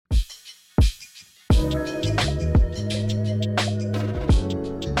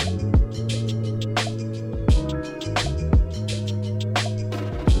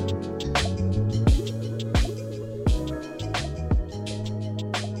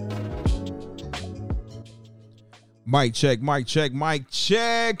Mic check, mic check, mic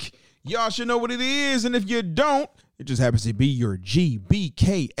check. Y'all should know what it is, and if you don't, it just happens to be your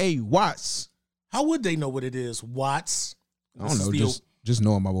GBKA Watts. How would they know what it is, Watts? I don't know, just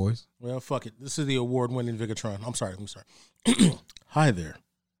knowing my voice. Well, fuck it. This is the award-winning Vigatron. I'm sorry. Hi there.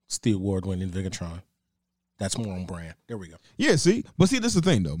 It's the award-winning Vigatron. That's more on brand. There we go. Yeah, see? But see, this is the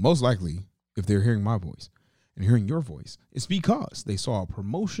thing, though. Most likely, if they're hearing my voice and hearing your voice, it's because they saw a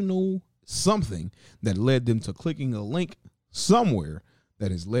promotional something that led them to clicking a link somewhere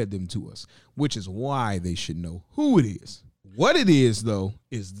that has led them to us, which is why they should know who it is. What it is, though,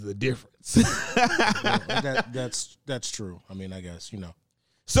 is the difference. Yeah, that's true. I mean, I guess, you know.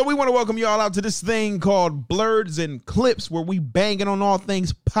 So we want to welcome y'all out to this thing called Blurs and Clips, where we banging on all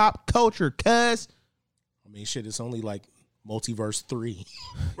things pop culture, cuz. I mean, shit, it's only like Multiverse 3.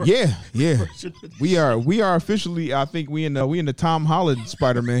 Yeah. We are officially, I think we in the Tom Holland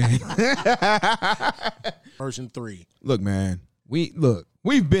Spider-Man. Version 3. Look, man. We've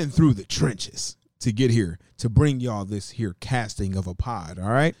been through the trenches to get here, to bring y'all this here casting of a pod, all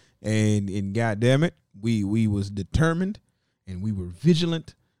right? And goddamn it, we was determined, and we were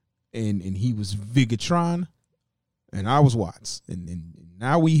vigilant, and he was Vigatron, and I was Watts, and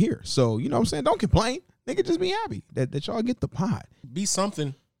now we here. So, you know what I'm saying? Don't complain. Nigga, just be happy that y'all get the pod. Be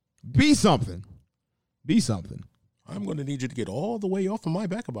something. Be something. I'm going to need you to get all the way off of my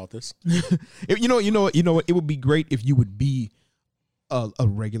back about this. You know what? It would be great if you would be a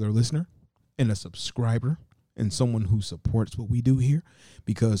regular listener and a subscriber and someone who supports what we do here,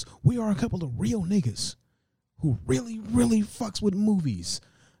 because we are a couple of real niggas who really, really fucks with movies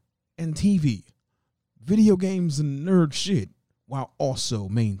and TV, video games and nerd shit, while also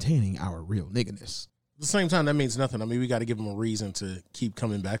maintaining our real nigginess. At the same time, that means nothing. I mean, we got to give them a reason to keep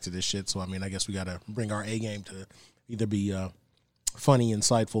coming back to this shit. So, I mean, I guess we got to bring our A game to either be funny,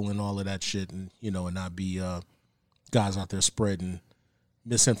 insightful, and all of that shit, and, you know, and not be guys out there spreading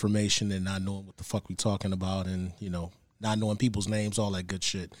misinformation and not knowing what the fuck we talking about, and, you know, not knowing people's names, all that good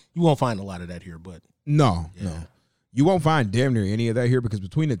shit. You won't find a lot of that here, but no. You won't find damn near any of that here, because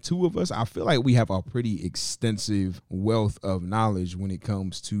between the two of us, I feel like we have a pretty extensive wealth of knowledge when it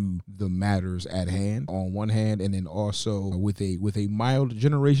comes to the matters at hand on one hand, and then also with a mild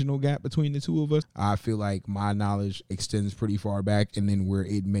generational gap between the two of us. I feel like my knowledge extends pretty far back, and then where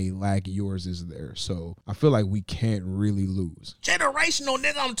it may lack, yours is there. So I feel like we can't really lose. Generational,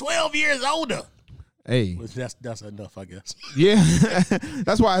 nigga, I'm 12 years older. Hey, that's enough, I guess. Yeah,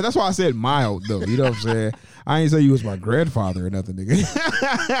 that's why I said mild, though. You know what I'm saying? I ain't say you was my grandfather or nothing,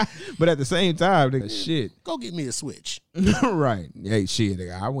 nigga. But at the same time, nigga, shit. Go get me a Switch. Right. Hey, shit,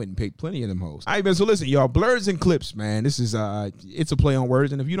 nigga. I went and picked plenty of them hoes. All right, man. So listen, y'all, Blurs and Clips, man. This is it's a play on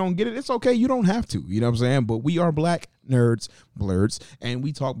words, and if you don't get it, it's okay. You don't have to. You know what I'm saying? But we are black nerds, blurs, and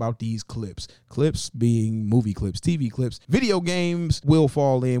we talk about these clips. Clips being movie clips, TV clips, video games will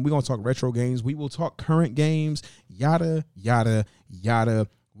fall in. We're gonna talk retro games. We will talk current games. Yada yada yada.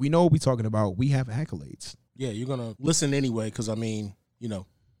 We know what we're talking about. We have accolades. Yeah, you're gonna listen anyway, because I mean, you know,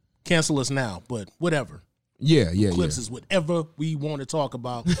 cancel us now, but whatever. Yeah. Clips is whatever we want to talk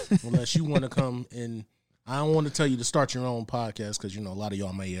about, unless you want to come and I don't want to tell you to start your own podcast, because, you know, a lot of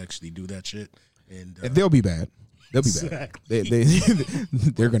y'all may actually do that shit. And they'll be bad. They'll be exactly bad.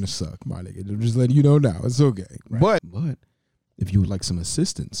 They're going to suck, my nigga. I'm just letting you know now. It's okay. Right. But if you would like some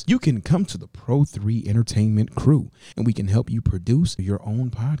assistance, you can come to the Pro 3 Entertainment crew, and we can help you produce your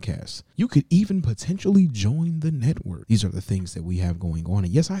own podcast. You could even potentially join the network. These are the things that we have going on.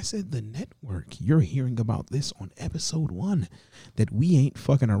 And yes, I said the network. You're hearing about this on episode 1, that we ain't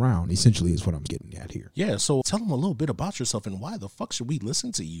fucking around, essentially, is what I'm getting at here. Yeah, so tell them a little bit about yourself, and why the fuck should we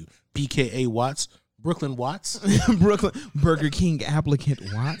listen to you, BKA Watts? Brooklyn Watts. Brooklyn Burger King applicant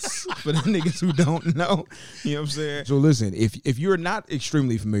Watts, for the niggas who don't know. You know what I'm saying? So listen, if you're not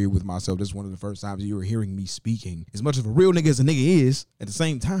extremely familiar with myself, this is one of the first times you were hearing me speaking. As much of a real nigga as a nigga is, at the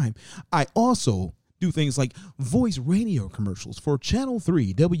same time, I also do things like voice radio commercials for Channel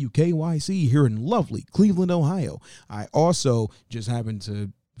 3 WKYC here in lovely Cleveland, Ohio. I also just happened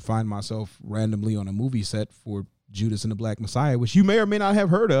to find myself randomly on a movie set for Judas and the Black Messiah, which you may or may not have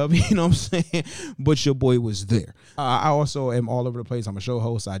heard of, you know what I'm saying? But your boy was there. I also am all over the place. I'm a show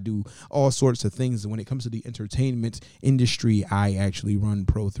host. I do all sorts of things. When it comes to the entertainment industry, I actually run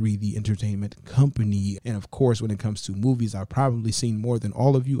Pro 3, the entertainment company. And of course, when it comes to movies, I've probably seen more than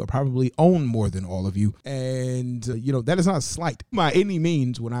all of you. I probably own more than all of you. And, you know, that is not a slight by any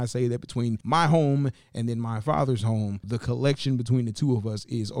means when I say that between my home and then my father's home, the collection between the two of us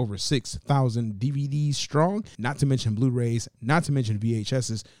is over 6,000 DVDs strong. Not to mention Blu-rays, not to mention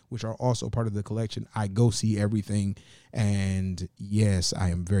VHSs, which are also part of the collection. I go see everything. And yes, I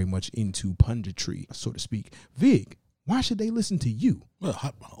am very much into punditry, so to speak. Vig, why should they listen to you? Well,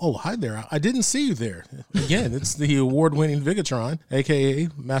 hi there. I didn't see you there. Again, it's the award-winning Vigatron, a.k.a.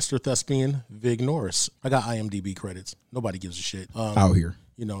 Master Thespian Vig Norris. I got IMDb credits. Nobody gives a shit. Out here.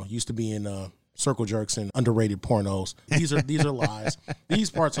 You know, used to be in circle jerks and underrated pornos. These are lies.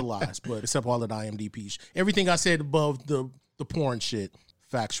 These parts are lies, but except all that IMDb. Everything I said above the porn shit,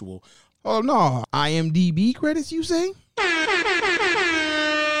 factual. Oh, no. IMDb credits, you say?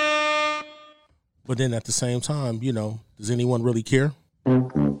 But then at the same time, you know, does anyone really care?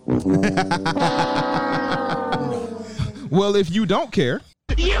 Well, if you don't care.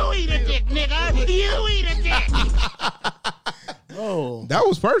 You eat a dick, nigga. You eat a dick. Oh, that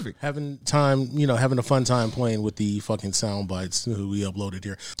was perfect. Having a fun time playing with the fucking sound bites who we uploaded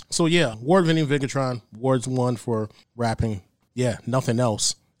here. So yeah, award-winning Vigatron, awards won for rapping. Yeah, nothing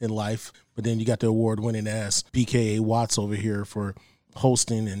else in life. But then you got the award-winning ass BKA Watts over here for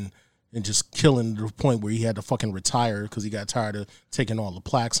hosting and just killing to the point where he had to fucking retire because he got tired of taking all the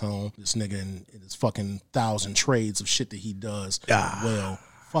plaques home. This nigga and his fucking 1,000 trades of shit that he does. Well,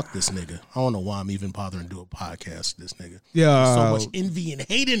 fuck this nigga. I don't know why I'm even bothering to do a podcast with this nigga. Yeah. There's so much envy and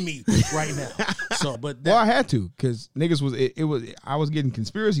hate in me right now. So, but well, I had to because niggas I was getting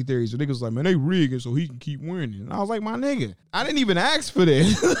conspiracy theories. So niggas was like, man, they rigging so he can keep winning. And I was like, my nigga, I didn't even ask for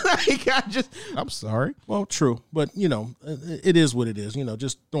this. I'm sorry. Well, true. But, you know, it is what it is. You know,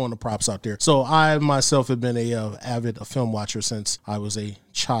 just throwing the props out there. So I myself have been a film watcher since I was a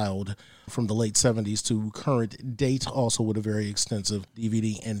child. From the late 70s to current date, also with a very extensive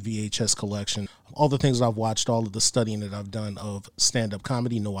DVD and VHS collection. All the things I've watched, all of the studying that I've done of stand-up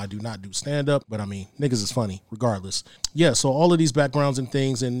comedy. No, I do not do stand-up, but I mean, niggas is funny regardless. Yeah, so all of these backgrounds and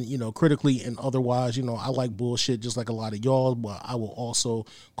things and, you know, critically and otherwise, you know, I like bullshit just like a lot of y'all, but I will also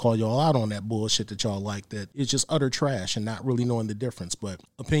call y'all out on that bullshit that y'all like that it's just utter trash and not really knowing the difference. But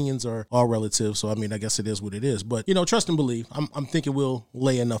opinions are all relative, so I mean, I guess it is what it is. But, you know, trust and believe. I'm thinking we'll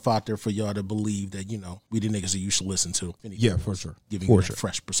lay enough out there for y'all to believe that, you know, we the niggas that you should listen to. Yeah, for sure. Giving you a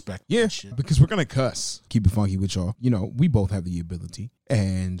fresh perspective. Yeah, because we're going to cuss. Keep it funky with y'all. You know, we both have the ability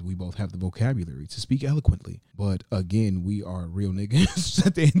and we both have the vocabulary to speak eloquently. But again, we are real niggas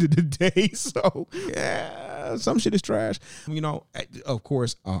at the end of the day. So, yeah, some shit is trash. You know, of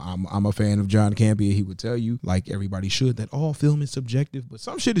course, I'm a fan of John Campea. He would tell you, like everybody should, that all film is subjective. But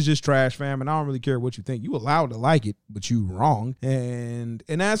some shit is just trash, fam. And I don't really care what you think. You allowed to like it, but you wrong. And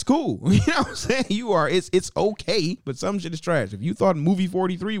that's cool. You know what I'm saying? You are. It's okay, but some shit is trash. If you thought movie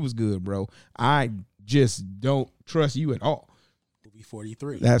 43 was good, bro, I just don't trust you at all. Movie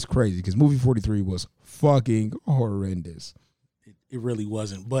 43. That's crazy because movie 43 was fucking horrendous. It really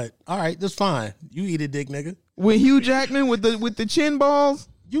wasn't. But all right, that's fine. You eat a dick, nigga. With Hugh Jackman with the chin balls.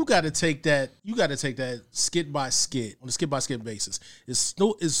 You got to take that. You got to take that skit by skit on a skit by skit basis. As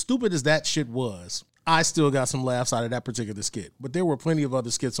stupid as that shit was, I still got some laughs out of that particular skit. But there were plenty of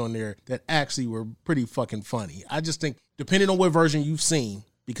other skits on there that actually were pretty fucking funny. I just think, depending on what version you've seen,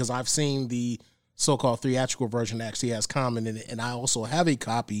 because I've seen the so-called theatrical version that actually has comment in it, and I also have a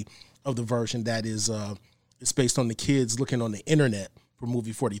copy of the version that is it's based on the kids looking on the internet for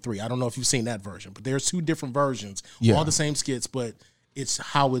movie 43. I don't know if you've seen that version, but there's two different versions, all the same skits, but it's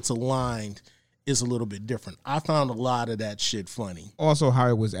how it's aligned is a little bit different. I found a lot of that shit funny. Also, how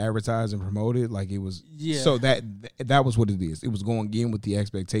it was advertised and promoted, like it was. Yeah. So that was what it is. It was going in with the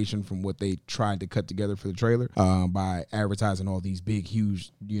expectation from what they tried to cut together for the trailer by advertising all these big,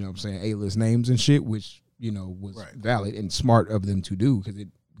 huge, you know what I'm saying, A-list names and shit, which, you know, was valid and smart of them to do because it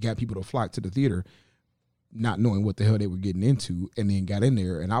got people to flock to the theater not knowing what the hell they were getting into, and then got in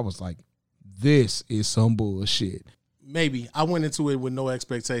there, and I was like, this is some bullshit. Maybe. I went into it with no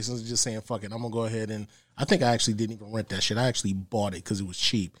expectations, just saying, fuck it, I'm going to go ahead and I think I actually didn't even rent that shit. I actually bought it because it was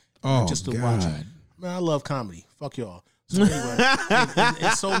cheap. Oh, just to God. watch it. Man, I love comedy. Fuck y'all. So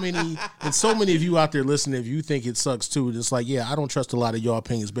anyway, and so many of you out there listening, if you think it sucks too, it's like, yeah, I don't trust a lot of your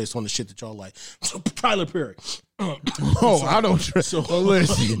opinions based on the shit that y'all like. So Tyler Perry. I don't trust. So,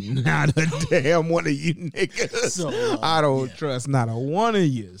 listen, not a damn one of you niggas. So, I don't trust not a one of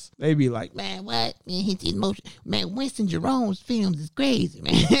yous. They be like, man, what? Man, his emotion. Man, Winston Jerome's films is crazy,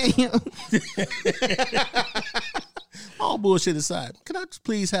 man. All bullshit aside, can I just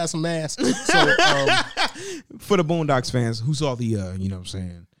please have some ass? So, for the Boondocks fans who saw the, you know what I'm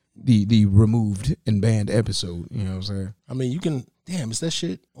saying, the removed and banned episode, you know what I'm saying? I mean, you can, damn, is that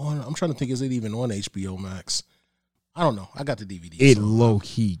shit on? I'm trying to think, is it even on HBO Max? I don't know. I got the DVD. It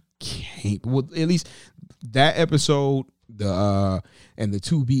low-key can't. Well, at least that episode And the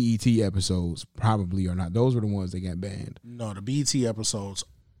 2 BET episodes probably are not. Those were the ones that got banned. No, the BET episodes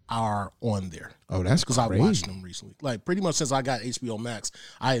are on there. Oh, that's because I watched them recently. Like pretty much since I got HBO Max,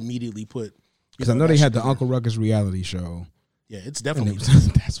 I immediately put. Because I know they had the Uncle Ruckus reality show. Yeah, it's definitely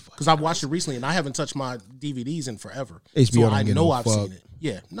that's because I've watched it recently and I haven't touched my DVDs in forever. HBO so don't I give know no I've fuck. seen it.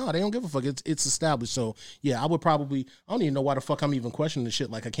 Yeah, no, they don't give a fuck. It's established. So yeah, I would probably. I don't even know why the fuck I'm even questioning the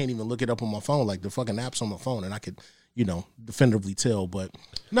shit. Like I can't even look it up on my phone. Like the fucking app's on my phone, and I could, definitively tell. But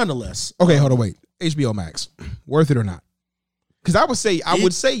nonetheless, Okay, hold on, wait. HBO Max, worth it or not? Because I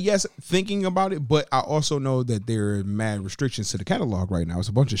would say yes, thinking about it, but I also know that there are mad restrictions to the catalog right now. It's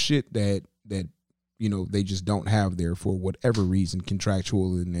a bunch of shit that they just don't have there for whatever reason,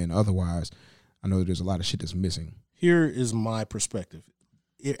 contractual and otherwise. I know that there's a lot of shit that's missing. Here is my perspective.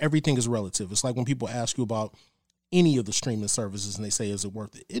 Everything is relative. It's like when people ask you about any of the streaming services and they say, is it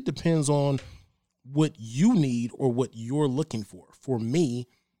worth it? It depends on what you need or what you're looking for. For me,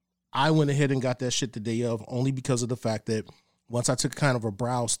 I went ahead and got that shit the day of only because of the fact that once I took kind of a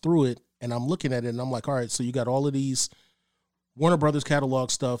browse through it and I'm looking at it and I'm like, all right, so you got all of these Warner Brothers catalog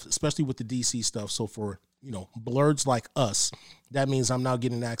stuff, especially with the DC stuff. So for, blurs like us, that means I'm now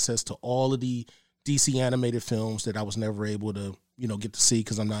getting access to all of the DC animated films that I was never able to, get to see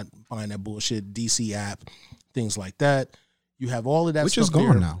because I'm not buying that bullshit DC app, things like that. You have all of that Which stuff is gone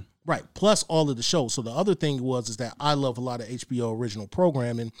there. now. Right. Plus all of the shows. So the other thing is that I love a lot of HBO original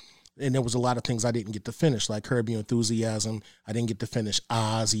programming. And there was a lot of things I didn't get to finish, like Curb Your Enthusiasm. I didn't get to finish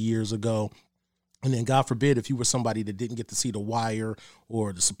Oz years ago. And then God forbid if you were somebody that didn't get to see The Wire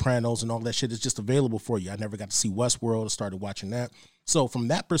or The Sopranos and all that shit, it's just available for you. I never got to see Westworld. I started watching that. So from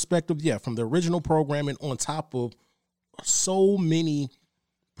that perspective, yeah, from the original programming on top of so many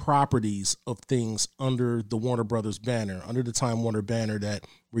properties of things under the Warner Brothers banner, under the Time Warner banner that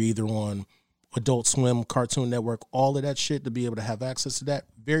were either on Adult Swim, Cartoon Network, all of that shit, to be able to have access to that,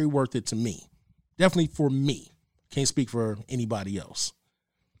 very worth it to me. Definitely for me. Can't speak for anybody else.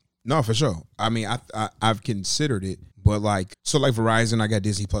 No, for sure. I mean, I've considered it, but like Verizon, I got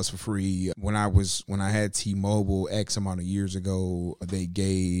Disney Plus for free. When I had T-Mobile X amount of years ago, they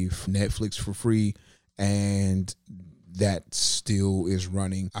gave Netflix for free, and that still is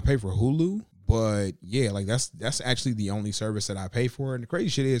running. I pay for Hulu, but yeah, like that's actually the only service that I pay for. And the crazy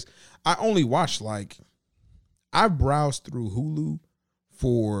shit is, I only watch I browsed through Hulu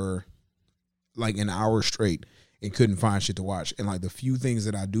for like an hour straight and couldn't find shit to watch. And like the few things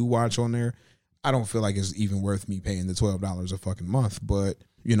that I do watch on there, I don't feel like it's even worth me paying the $12 a fucking month, but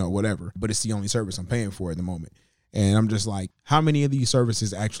whatever. But it's the only service I'm paying for at the moment. And I'm just like, how many of these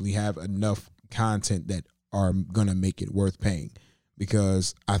services actually have enough content that are going to make it worth paying?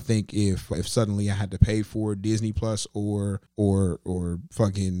 Because I think if suddenly I had to pay for Disney Plus or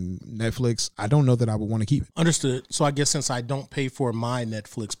fucking Netflix, I don't know that I would want to keep it. Understood. So I guess since I don't pay for my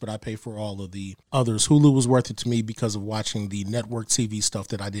Netflix, but I pay for all of the others, Hulu was worth it to me because of watching the network TV stuff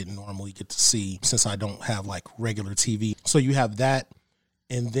that I didn't normally get to see since I don't have like regular TV. So you have that.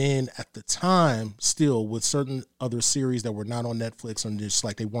 And then at the time, still with certain other series that were not on Netflix and just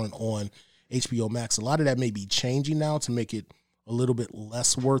like they weren't on HBO Max, a lot of that may be changing now to make it a little bit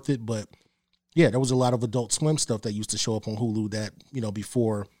less worth it. But yeah, there was a lot of Adult Swim stuff that used to show up on Hulu that,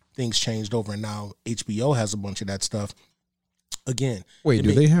 before things changed over, and now HBO has a bunch of that stuff. Again, wait,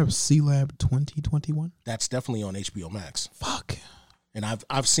 do they have C-Lab 2021? That's definitely on HBO Max. Fuck. And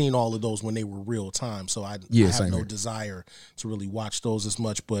I've seen all of those when they were real time, so I have no desire to really watch those as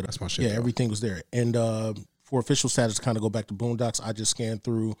much. But that's my shit. Yeah, everything was there. And for official status, to kind of go back to Boondocks, I just scanned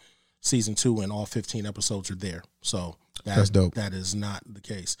through season 2, and all 15 episodes are there. So that's dope. That is not the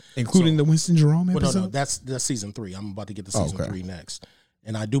case, including the Winston Jerome episode. No, that's season 3. I'm about to get to season 3 next.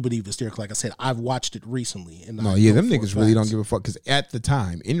 And I do believe it's there. Like I said, I've watched it recently. And them niggas really don't give a fuck. Because at the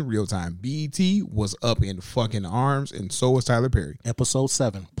time, in real time, BET was up in fucking arms, and so was Tyler Perry. Episode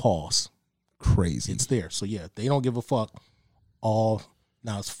 7, pause. Crazy. It's there. So yeah, they don't give a fuck.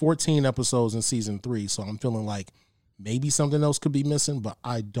 Now it's 14 episodes in season 3, so I'm feeling like maybe something else could be missing, but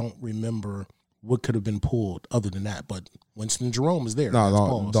I don't remember what could have been pulled other than that. But Winston Jerome is there.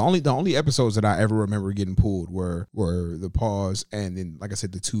 No, the only episodes that I ever remember getting pulled were the pause and then, like I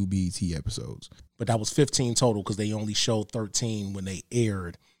said, the 2 BET episodes. But that was 15 total because they only showed 13 when they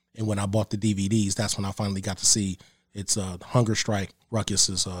aired. And when I bought the DVDs, that's when I finally got to see it's Hunger Strike,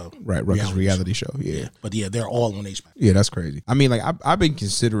 Ruckus's Ruckus reality show. Yeah. But yeah, they're all on HBO. Yeah, that's crazy. I mean, like I've been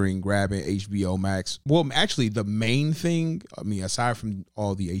considering grabbing HBO Max. Well, actually, the main thing, I mean, aside from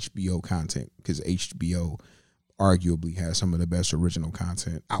all the HBO content, because HBO arguably has some of the best original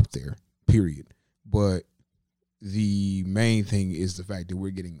content out there, period. But the main thing is the fact that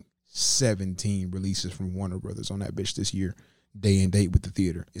we're getting 17 releases from Warner Brothers on that bitch this year, day and date with the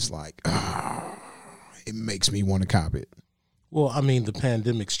theater. It's like, it makes me want to cop it. Well, I mean, the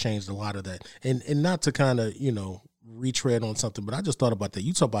pandemic's changed a lot of that. And not to kind of, retread on something, but I just thought about that.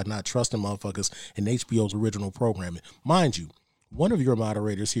 You talk about not trusting motherfuckers in HBO's original programming. Mind you, one of your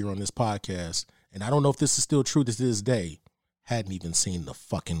moderators here on this podcast, and I don't know if this is still true to this day, hadn't even seen The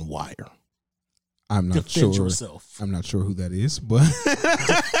fucking Wire. I'm not Defend sure. yourself. I'm not sure who that is, but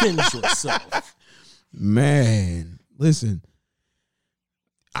Defend yourself. Man, listen.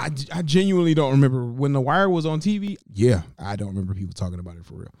 I genuinely don't remember when The Wire was on TV. Yeah, I don't remember people talking about it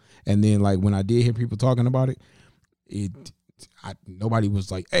for real. And then like when I did hear people talking about it, nobody was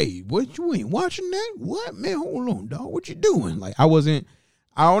like, "Hey, what, you ain't watching that? What, man? Hold on, dog. What you doing?" Like I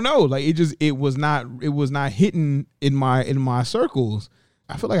don't know. Like it was not hitting in my circles.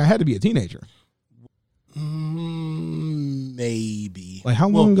 I feel like I had to be a teenager. Maybe. Like how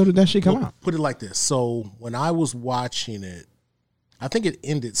long ago did that shit come out? Put it like this. So when I was watching it, I think it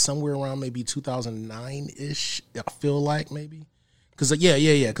ended somewhere around maybe 2009-ish. I feel like maybe. Because,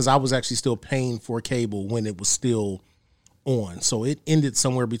 yeah. Because I was actually still paying for cable when it was still on. So it ended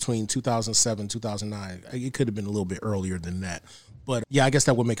somewhere between 2007, 2009. It could have been a little bit earlier than that. But, yeah, I guess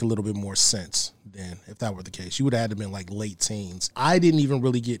that would make a little bit more sense then if that were the case. You would have had to been like late teens. I didn't even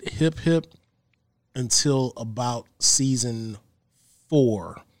really get hip until about season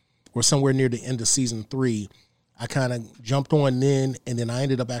 4 or somewhere near the end of season 3. I kind of jumped on then, and then I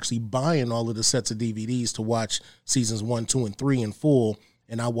ended up actually buying all of the sets of DVDs to watch seasons 1, 2, and 3 in full,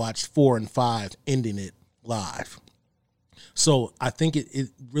 and I watched 4 and 5, ending it live. So I think it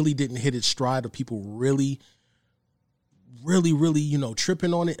really didn't hit its stride of people really,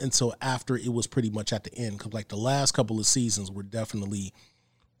 tripping on it until after it was pretty much at the end. Because like the last couple of seasons were definitely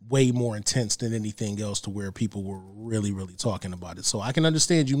way more intense than anything else to where people were really, really talking about it. So I can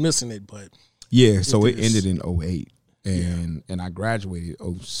understand you missing it, but yeah, so it ended in 2008 and I graduated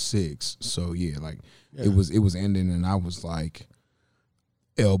 2006. So yeah, like it was ending and I was like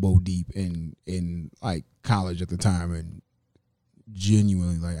elbow deep in like college at the time, and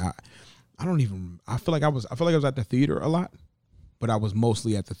genuinely like I feel like I was at the theater a lot, but I was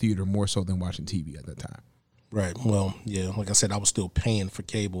mostly at the theater more so than watching TV at that time. Right. Well, yeah, like I said, I was still paying for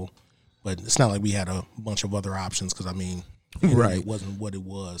cable, but it's not like we had a bunch of other options because, I mean, it wasn't what it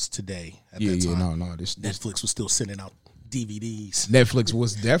was today at that time. No. Netflix was still sending out DVDs. Netflix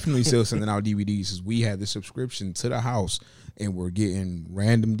was definitely still sending out DVDs because we had the subscription to the house and we're getting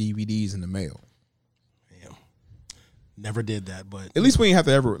random DVDs in the mail. Damn. Never did that, but at least we didn't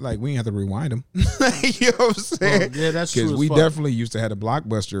have to rewind them. You know what I'm saying? Well, yeah, that's true. Because we definitely used to have the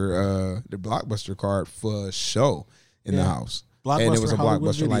Blockbuster card for a show in the house. And it was a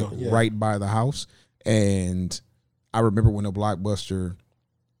Blockbuster right by the house. And I remember when the Blockbuster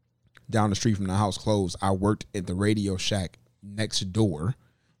down the street from the house closed, I worked at the Radio Shack next door.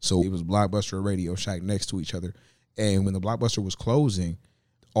 So it was Blockbuster and Radio Shack next to each other. And when the Blockbuster was closing,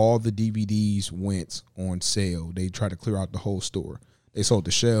 all the DVDs went on sale. They tried to clear out the whole store. They sold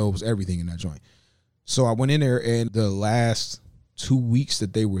the shelves, everything in that joint. So I went in there, and the last 2 weeks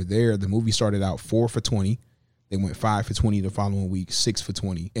that they were there, the movie started out 4 for $20. They went 5 for $20 the following week, 6 for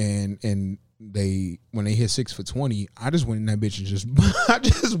 $20. And when they hit 6 for $20, I just went in that bitch and just bought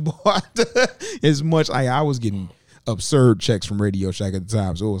as much. I was getting absurd checks from Radio Shack at the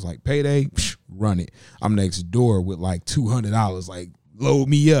time. So it was like payday, run it. I'm next door with like $200, like load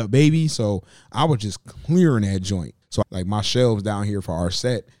me up, baby. So I was just clearing that joint. So like my shelves down here for our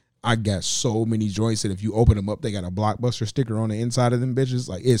set, I got so many joints that if you open them up, they got a Blockbuster sticker on the inside of them bitches.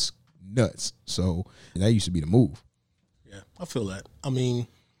 Like it's nuts. So that used to be the move. Yeah, I feel that. I mean,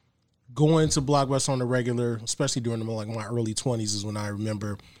 going to Blockbuster on the regular, especially during like my early 20s, is when I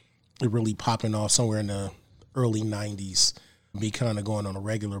remember it really popping off somewhere in the early 90s. Me kind of going on a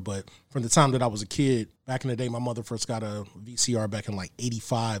regular, but from the time that I was a kid, back in the day, my mother first got a VCR back in like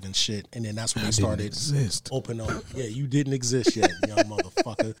 85 and shit, and then that's when they started open up. Yeah, you didn't exist yet, young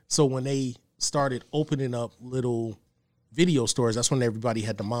motherfucker. So when they started opening up little video stores, that's when everybody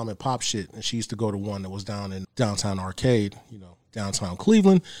had the mom and pop shit, and she used to go to one that was down in downtown Arcade, downtown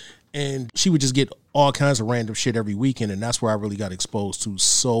Cleveland, and she would just get all kinds of random shit every weekend, and that's where I really got exposed to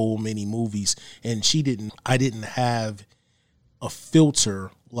so many movies. And I didn't have a filter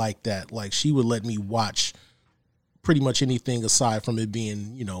like that. Like she would let me watch pretty much anything aside from it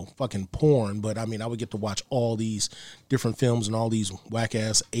being, fucking porn. But I mean, I would get to watch all these different films and all these whack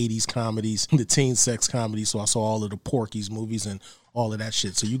ass 80s comedies, the teen sex comedies. So I saw all of the Porky's movies and all of that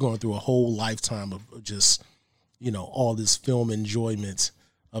shit. So you're going through a whole lifetime of just, all this film enjoyment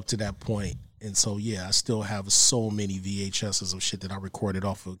up to that point. And so, yeah, I still have so many VHSs of shit that I recorded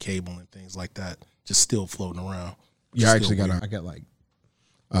off of cable and things like that, just still floating around. Yeah, I actually got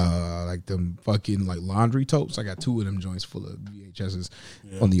them fucking like laundry totes. I got 2 of them joints full of VHSs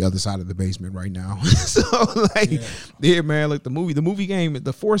on the other side of the basement right now. So yeah, man, like the movie game,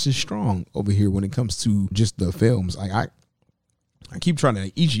 the force is strong over here when it comes to just the films. Like I keep trying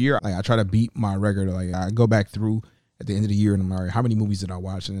to each year. Like I try to beat my record. Like I go back through at the end of the year and I'm like, all right, how many movies did I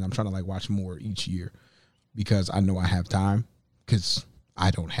watch? And then I'm trying to like watch more each year because I know I have time because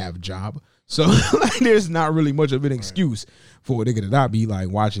I don't have a job. So like, there's not really much of an excuse for a nigga to not be like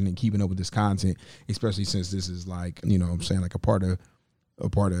watching and keeping up with this content, especially since this is like, you know what I'm saying, like a part of,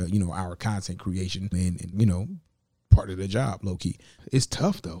 you know, our content creation and you know, part of the job, low key. It's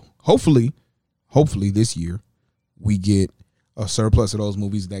tough though. Hopefully this year we get a surplus of those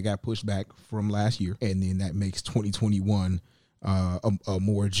movies that got pushed back from last year, and then that makes 2021 a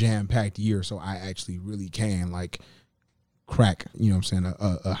more jam-packed year, so I actually really can like crack, you know what I'm saying,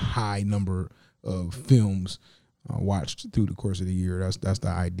 a high number of films watched through the course of the year. That's the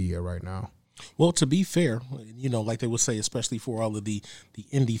idea right now. Well, to be fair, you know, like they would say, especially for all of the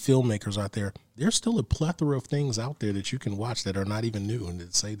indie filmmakers out there, there's still a plethora of things out there that you can watch that are not even new and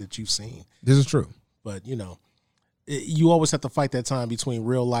that say that you've seen. This is true. But, you know, you always have to fight that time between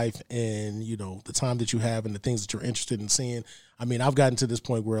real life and, you know, the time that you have and the things that you're interested in seeing. I mean, I've gotten to this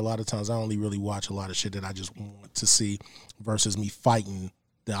point where a lot of times I only really watch a lot of shit that I just want to see versus me fighting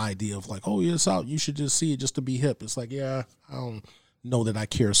the idea of like, oh, yeah, it's out, you should just see it just to be hip. It's like, yeah, I don't know that I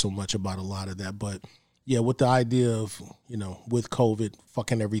care so much about a lot of that. But, yeah, with the idea of, you know, with COVID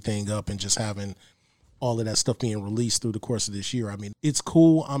fucking everything up and just having all of that stuff being released through the course of this year. I mean, it's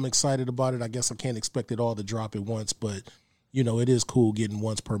cool. I'm excited about it. I guess I can't expect it all to drop at once, but, you know, it is cool getting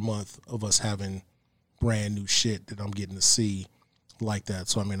once per month of us having brand new shit that I'm getting to see like that.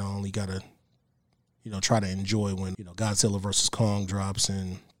 So, I mean, I only got to, you know, try to enjoy when, you know, Godzilla versus Kong drops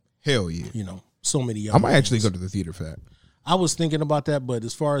and, hell yeah, you know, so many other I might actually go to the theater for that. I was thinking about that, but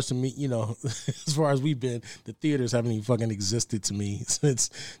as far as to me, you know, as far as we've been, the theaters haven't even fucking existed to me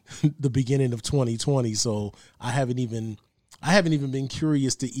since the beginning of 2020. So I haven't even been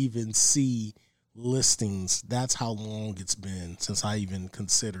curious to even see listings. That's how long it's been since I even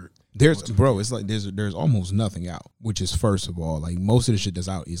considered. It's like there's almost nothing out, which is, first of all, like most of the shit that's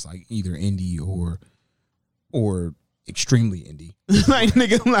out is like either indie or extremely indie. Like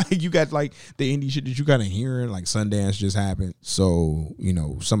nigga, like you got like the indie shit that you kind of hearing, like Sundance just happened, so you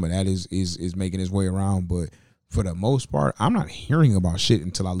know some of that is making its way around, but for the most part I'm not hearing about shit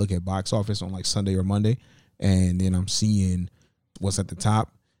until I look at box office on like Sunday or Monday, and then I'm seeing what's at the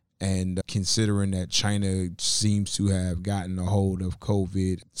top. And considering that China seems to have gotten a hold of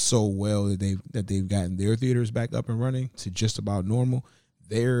COVID so well that they've gotten their theaters back up and running to just about normal,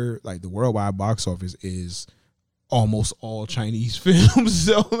 they're like the worldwide box office is almost all Chinese films.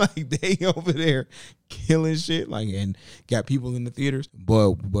 So like they over there killing shit, like, and got people in the theaters.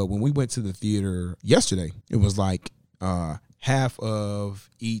 But when we went to the theater yesterday, it was like half of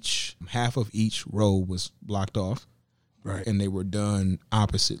each row was blocked off. Right. And they were done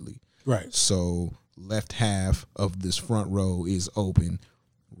oppositely. Right. So left half of this front row is open.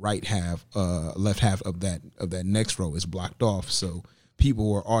 Right half, left half of that next row is blocked off. So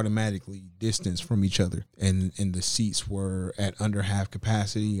people were automatically distanced from each other, and the seats were at under half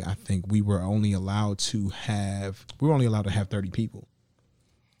capacity. I think we were only allowed to have 30 people.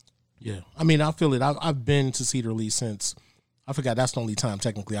 Yeah, I mean, I feel it. I've been to see the release since, I forgot, that's the only time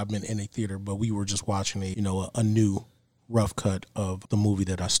technically I've been in a theater, but we were just watching a new rough cut of the movie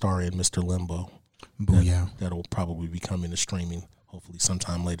that I star in, Mr. Limbo. Booyah. That'll probably be coming to streaming hopefully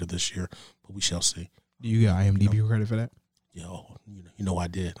sometime later this year, but we shall see. Do you get IMDb credit for that? Yo, you know I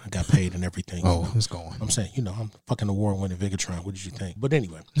did. I got paid and everything. Oh, it's going. I'm saying, I'm fucking award-winning Vigatron. What did you think? But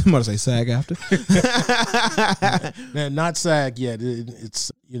anyway. I'm about to say SAG after. Man, not SAG yet.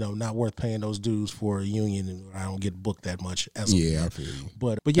 It's, not worth paying those dues for a union, and I don't get booked that much. I feel you.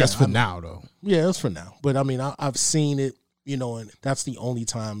 But yeah. That's for now, though. Yeah, that's for now. But, I mean, I've seen it, and that's the only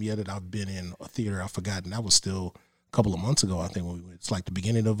time that I've been in a theater. I've forgotten. That was still a couple of months ago, I think. It's like the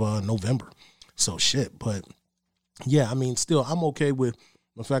beginning of November. So, shit. But yeah, I mean, still, I'm okay with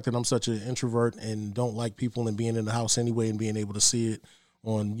the fact that I'm such an introvert and don't like people and being in the house anyway and being able to see it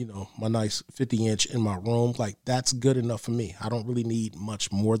on, my nice 50-inch in my room. Like, that's good enough for me. I don't really need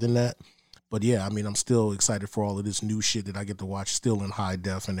much more than that. But yeah, I mean, I'm still excited for all of this new shit that I get to watch still in high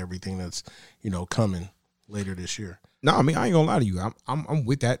def and everything that's, coming later this year. No, I mean, I ain't gonna lie to you. I'm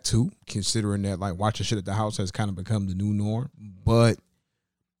with that too, considering that like watching shit at the house has kind of become the new norm. But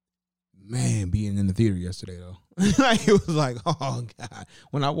man, being in the theater yesterday though, like it was like, oh God.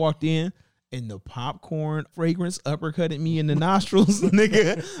 When I walked in, and the popcorn fragrance uppercutted me in the nostrils,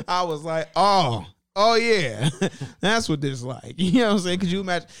 nigga, I was like, oh yeah, that's what this like. You know what I'm saying? Could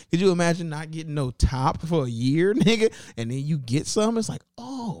you imagine not getting no top for a year, nigga, and then you get some? It's like,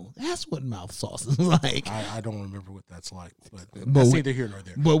 oh, that's what mouth sauce is like. I don't remember what that's like, but But that's when- neither here nor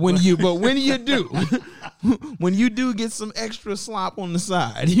there. But when you do, when you do get some extra slop on the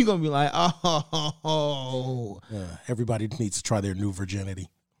side, you're gonna be like, oh. Everybody needs to try their new virginity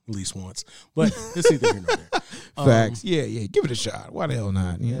at least once, but it's neither here nor there. Facts. Yeah. Give it a shot. Why the hell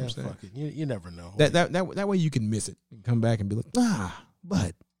not? You know what I'm saying? Fuck it. You never know. That way you can miss it and come back and be like,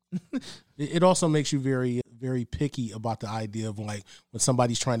 but It also makes you very, very picky about the idea of like when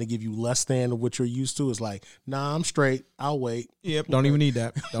somebody's trying to give you less than what you're used to. It's like, nah, I'm straight. I'll wait. yep, don't even need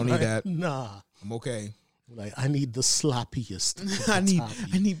that. Don't need that. Nah, I'm okay. like I need the sloppiest. I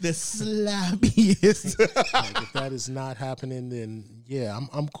need the sloppiest. Like, if that is not happening, then yeah,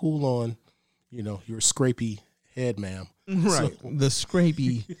 I'm cool on, your scrapey head, ma'am. Right. The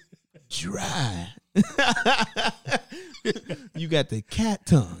scrapey dry. You got the cat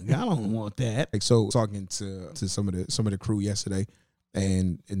tongue. I don't want that. Like, so talking to some of the crew yesterday,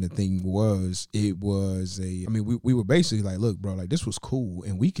 and the thing was, we were basically like, look, bro, like this was cool,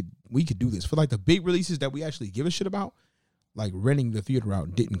 and we could do this for like the big releases that we actually give a shit about. Like renting the theater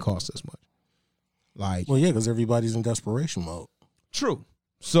out didn't cost us much. Like, Well, yeah, because everybody's in desperation mode. true.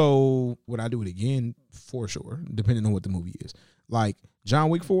 So would I do it again? For sure, depending on what the movie is. Like John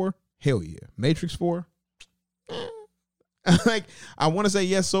Wick 4, hell yeah. Matrix 4, like I want to say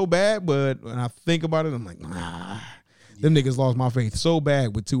yes so bad, but when I think about it, I'm like, nah. Them niggas lost my faith so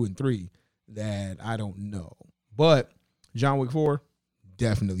bad with 2 and 3 that I don't know. But John Wick 4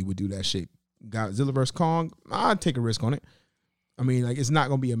 definitely would do that shit. Godzilla vs. Kong, I'd take a risk on it. I mean, like it's not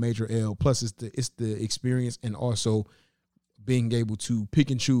gonna be a major L. Plus, it's the experience and also being able to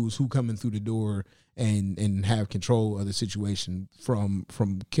pick and choose who coming through the door and have control of the situation from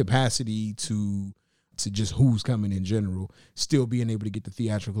capacity to just who's coming in general. Still being able to get the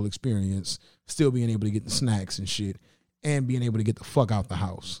theatrical experience, still being able to get the snacks and shit, and being able to get the fuck out the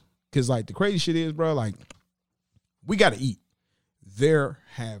house. Cause like the crazy shit is, bro, like we gotta eat. There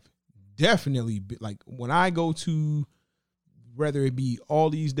have definitely been, like when I go to, whether it be all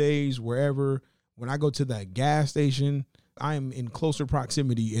these days, wherever, when I go to that gas station, I am in closer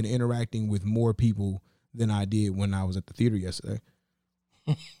proximity and interacting with more people than I did when I was at the theater yesterday.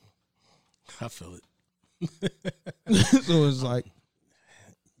 I feel it. So it's like,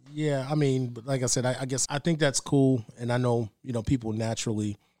 Yeah, I mean, but like I said, I guess I think that's cool, and I know people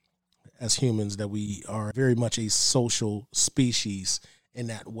naturally, as humans, that we are very much a social species in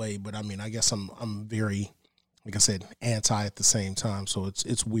that way. But I mean, I guess I'm very, like I said, anti at the same time. So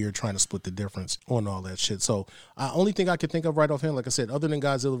it's weird trying to split the difference on all that shit. So only thing I could think of right offhand, like I said, other than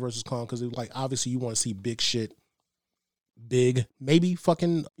Godzilla versus Kong, because like obviously you want to see big shit. Big, maybe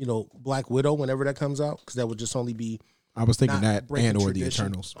fucking Black Widow whenever that comes out, because that would just only be. I was thinking Not that breaking and or the tradition.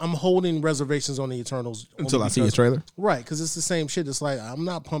 Eternals I'm holding reservations on the Eternals until only I see a because- trailer. Right, because it's the same shit. It's like I'm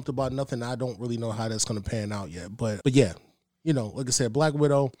not pumped about nothing. I don't really know how that's going to pan out yet. But yeah, like I said, Black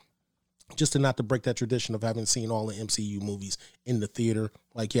Widow, just not to break that tradition of having seen all the MCU movies in the theater.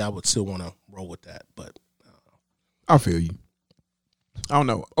 Like, yeah, I would still want to roll with that. But I feel you. I don't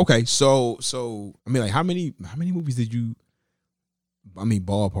know. Okay, so I mean, like, how many movies did you? I mean,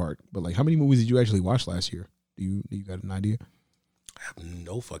 ballpark, but like, how many movies did you actually watch last year? Do you got an idea? I have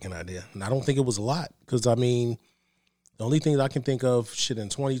no fucking idea, and I don't think it was a lot. Because I mean, the only thing that I can think of, shit, in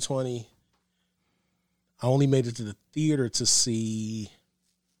 2020, I only made it to the theater to see.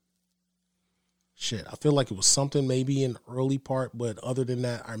 Shit, I feel like it was something maybe in the early part, but other than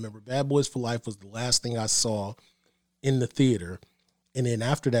that, I remember Bad Boys for Life was the last thing I saw in the theater. And then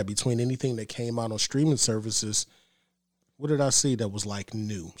after that, between anything that came out on streaming services, what did I see that was like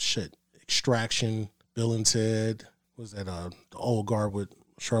new? Shit, Extraction, Bill and Ted, was that the old guard with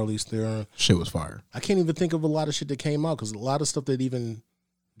Charlize Theron? Shit was fire. I can't even think of a lot of shit that came out because a lot of stuff that even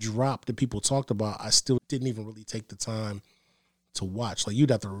dropped that people talked about, I still didn't even really take the time to watch. Like, you'd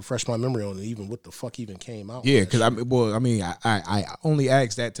have to refresh my memory on even what the fuck even came out. Yeah, because I only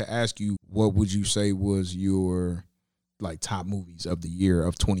asked that to ask you, what would you say was your like top movies of the year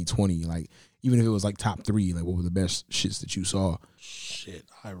of 2020? Like, even if it was like top 3, like what were the best shits that you saw? Shit,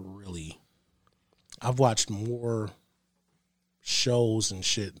 I've watched more shows and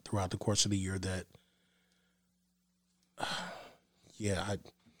shit throughout the course of the year that,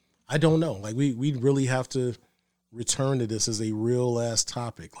 I don't know. Like, we really have to return to this as a real ass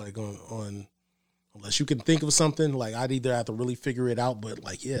topic. Like, on unless you can think of something, like I'd either have to really figure it out. But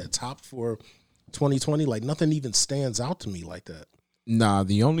like, yeah, top for 2020, like nothing even stands out to me like that. Nah,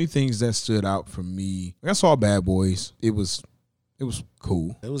 the only things that stood out for me, I saw Bad Boys. It was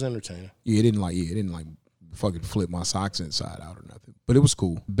cool. It was entertaining. Yeah, it didn't like fucking flip my socks inside out or nothing. But it was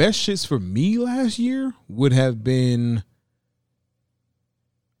cool. Best shits for me last year would have been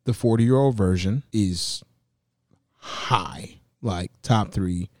the 40-year-old version is high. Like top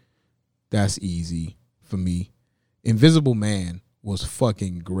 3. That's easy for me. Invisible Man was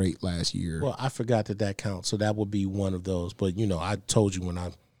fucking great last year. Well, I forgot that counts, so that would be one of those. But, I told you when I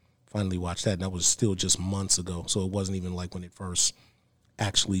finally watched that, and that was still just months ago, so it wasn't even like when it first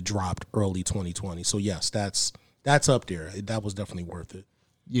actually dropped early 2020. So, yes, that's up there. That was definitely worth it.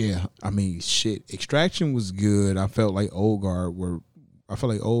 Yeah, I mean, shit. Extraction was good. I felt like Old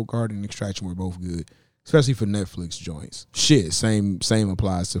Guard and Extraction were both good, especially for Netflix joints. Shit, same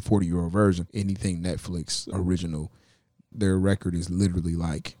applies to 40-year-old version. Anything Netflix original, their record is literally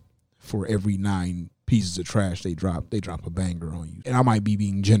like for every 9 pieces of trash they drop a banger on you. And I might be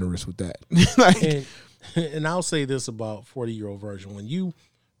being generous with that. And I'll say this about 40-year-old version. When you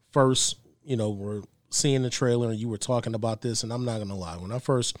first, were seeing the trailer and you were talking about this, and I'm not going to lie, when I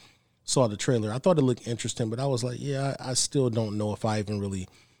first saw the trailer, I thought it looked interesting, but I was like, yeah, I still don't know if I even really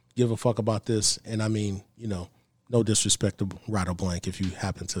give a fuck about this. And I mean, no disrespect to Rado Blank if you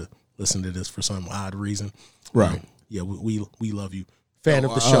happen to listen to this for some odd reason. Right. Yeah, we love you. Fan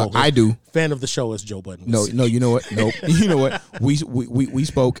of the show. I do. Fan of the show, as Joe Budden. No, you know what? Nope. You know what? We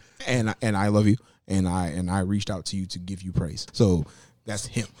spoke, and I love you, and I reached out to you to give you praise. So that's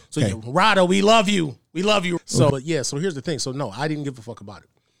him. So yeah, Rado, we love you. We love you. So but yeah. So here's the thing. So no, I didn't give a fuck about it.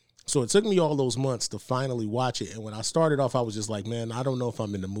 So it took me all those months to finally watch it. And when I started off, I was just like, man, I don't know if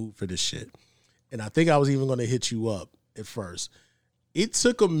I'm in the mood for this shit. And I think I was even going to hit you up at first. It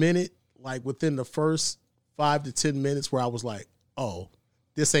took a minute, like within the first 5 to 10 minutes, where I was like, oh,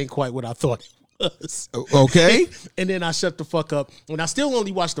 this ain't quite what I thought it was. Okay. And then I shut the fuck up. And I still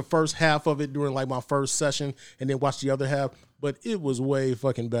only watched the first half of it during like my first session and then watched the other half. But it was way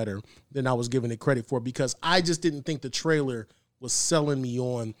fucking better than I was giving it credit for, because I just didn't think the trailer was selling me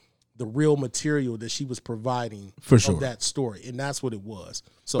on the real material that she was providing for sure of that story. And that's what it was.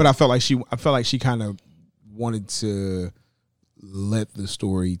 So, but I felt like she kind of wanted to let the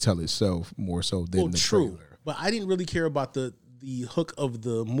story tell itself more so than the trailer. But I didn't really care about the hook of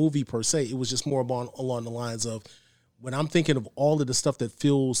the movie per se. It was just more along the lines of, when I'm thinking of all of the stuff that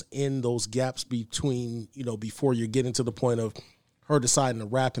fills in those gaps between, before you're getting to the point of her deciding to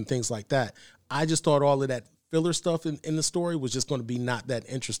rap and things like that, I just thought all of that filler stuff in the story was just going to be not that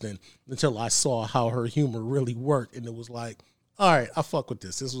interesting until I saw how her humor really worked. And it was like, all right, I fuck with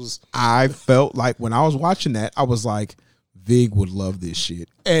this. I felt like when I was watching that, I was like, Vig would love this shit.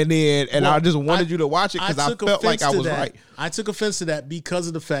 And I just wanted you to watch it because I felt like I was right. I took offense to that because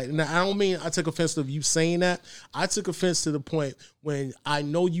of the fact, and I don't mean I took offense to you saying that. I took offense to the point when I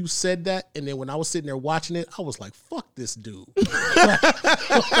know you said that, and then when I was sitting there watching it, I was like, fuck this dude.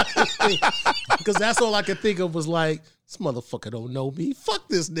 Because that's all I could think of was like, this motherfucker don't know me. Fuck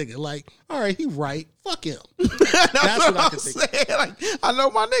this nigga. Like, all right, he right. Fuck him. That's what I could think. Like, I know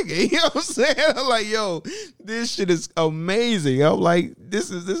my nigga. You know what I'm saying? I'm like, yo, this shit is amazing. I'm like,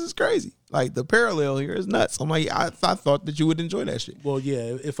 this is crazy. Like, the parallel here is nuts. I'm like, I thought that you would enjoy that shit. Well,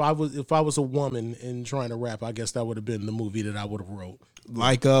 yeah, if I was a woman and trying to rap, I guess that would have been the movie that I would have wrote.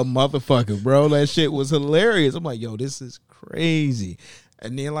 Like a motherfucker, bro. That shit was hilarious. I'm like, yo, this is crazy.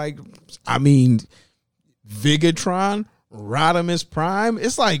 And then, like, I mean, Vigatron, Rodimus Prime.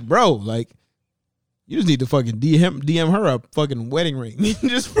 It's like, bro, like, you just need to fucking DM her a fucking wedding ring.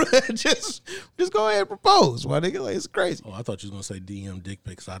 just go ahead and propose. Why nigga? Like, it's crazy. Oh, I thought you was gonna say DM dick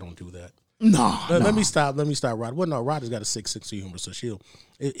pics. I don't do that. No. Let me stop, Rod. Well, no, Rod has got a sick sense of humor, so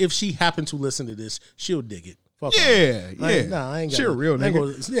if she happened to listen to this, she'll dig it. Fuck yeah. Nah, I ain't got she a real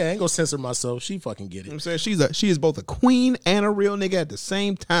nigga. I ain't gonna censor myself. She fucking get it. You know what I'm saying? She is both a queen and a real nigga at the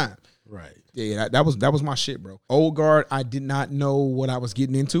same time. Right. Yeah, that was my shit, bro. Old Guard, I did not know what I was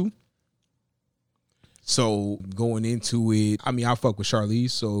getting into. So going into it, I mean, I fuck with Charlize,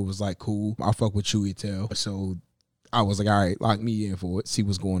 so it was like cool. I fuck with Chewy Tell. So I was like, all right, lock me in for it, see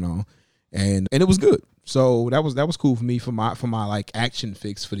what's going on. And it was good. So that was cool for me for my like action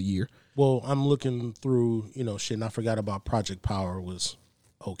fix for the year. Well, I'm looking through, shit, and I forgot about Project Power was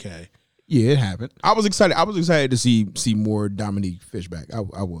okay. Yeah, it happened. I was excited. To see more Dominique Fishback. I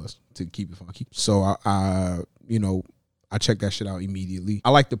was, to keep it funky. So I checked that shit out immediately.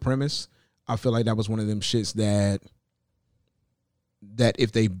 I like the premise. I feel like that was one of them shits that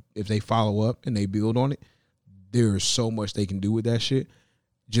if they follow up and they build on it, there's so much they can do with that shit.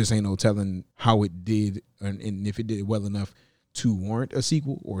 Just ain't no telling how it did and if it did well enough to warrant a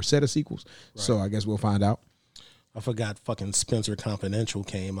sequel or a set of sequels. Right. So I guess we'll find out. I forgot fucking Spencer Confidential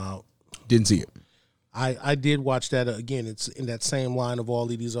came out. Didn't see it. I did watch that. Again, it's in that same line of all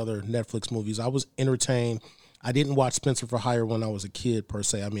of these other Netflix movies. I was entertained. I didn't watch Spencer for Hire when I was a kid, per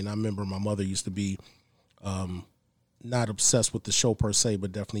se. I mean, I remember my mother used to be not obsessed with the show, per se,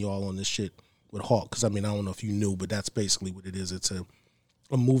 but definitely all on this shit with Hawk. Because, I mean, I don't know if you knew, but that's basically what it is. It's a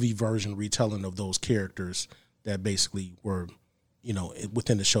movie version retelling of those characters that basically were, you know,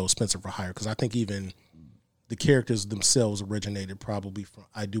 within the show Spencer for Hire. Because I think even the characters themselves originated probably from,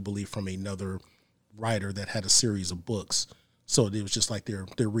 I do believe, from another writer that had a series of books. So it was just like their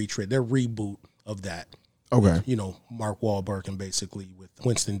retread, their reboot of that. Okay. With, you know, Mark Wahlberg and basically with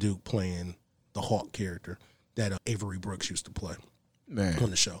Winston Duke playing the Hawk character that Avery Brooks used to play on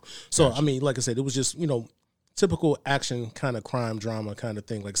the show. So, gotcha. I mean, like I said, it was just, you know, typical action kind of crime drama kind of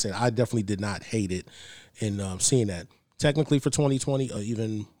thing. Like I said, I definitely did not hate it in seeing that. Technically for 2020,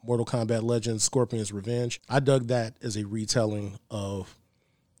 even Mortal Kombat Legends, Scorpion's Revenge, I dug that as a retelling of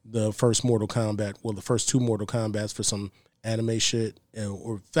the first Mortal Kombat, well, the first two Mortal Kombats for some anime shit,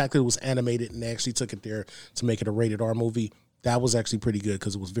 or the fact that it was animated and they actually took it there to make it a rated R movie. That was actually pretty good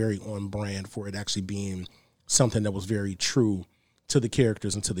because it was very on brand for it actually being something that was very true to the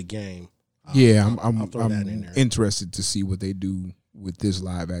characters and to the game. Yeah, I'm interested to see what they do with this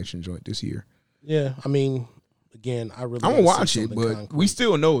live action joint this year. Yeah, I mean, again, I'm gonna watch it, but concrete. We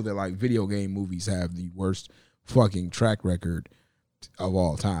still know that like video game movies have the worst fucking track record of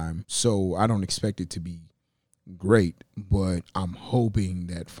all time. So I don't expect it to be great, but I'm hoping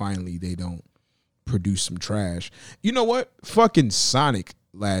that finally they don't produce some trash. You know what? Fucking Sonic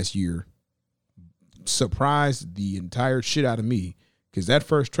last year surprised the entire shit out of me because that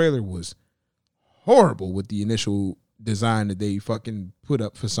first trailer was horrible with the initial design that they fucking put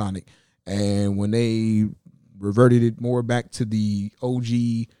up for Sonic. And when they reverted it more back to the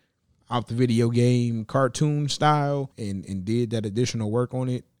OG out the video game cartoon style and did that additional work on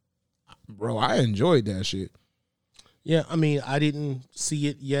it, bro, I enjoyed that shit. Yeah, I mean, I didn't see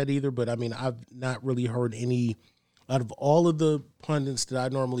it yet either, but I mean, I've not really heard any, out of all of the pundits that I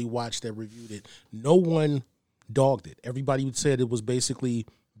normally watch that reviewed it, no one dogged it. Everybody said it was basically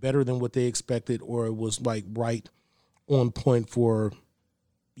better than what they expected, or it was like right on point for,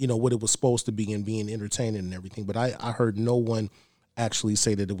 you know, what it was supposed to be and being entertaining and everything. But I heard no one actually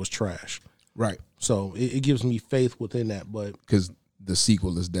say that it was trash. Right. So it gives me faith within that. But because the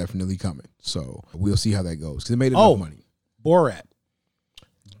sequel is definitely coming. So we'll see how that goes. Because it made enough money. Borat.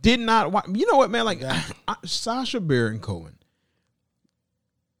 Did not watch. You know what, man? Like, Sacha Baron Cohen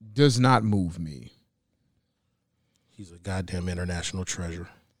does not move me. He's a goddamn international treasure.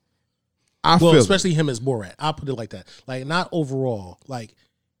 Especially him as Borat. I'll put it like that. Like, not overall. Like,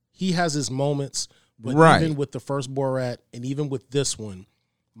 he has his moments. But even with the first Borat and even with this one,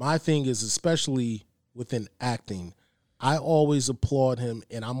 my thing is, especially within acting, I always applaud him,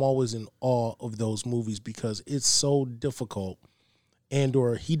 and I'm always in awe of those movies because it's so difficult, and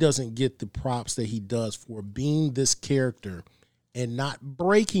or he doesn't get the props that he does for being this character and not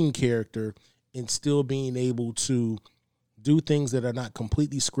breaking character and still being able to do things that are not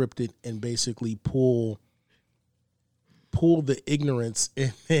completely scripted and basically pull the ignorance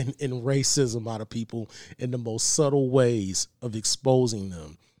and racism out of people in the most subtle ways of exposing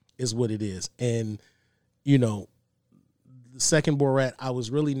them is what it is. And, you know, the second Borat, I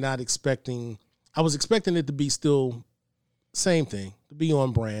was really not expecting. I was expecting it to be still same thing, to be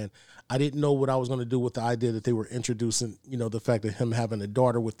on brand. I didn't know what I was going to do with the idea that they were introducing, you know, the fact that him having a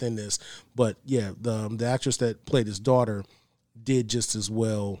daughter within this. But yeah, the actress that played his daughter did just as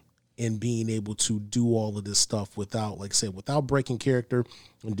well in being able to do all of this stuff without, like I said, without breaking character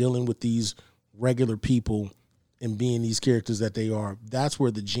and dealing with these regular people and being these characters that they are. That's where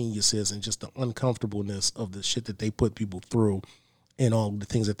the genius is, and just the uncomfortableness of the shit that they put people through and all the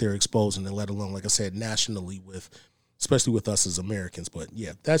things that they're exposing, and let alone, like I said, nationally especially with us as Americans. But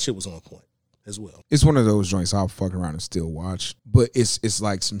yeah, that shit was on point as well. It's one of those joints I'll fuck around and still watch, but it's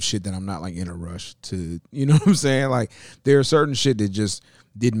like some shit that I'm not like in a rush to, you know what I'm saying? Like, there are certain shit that just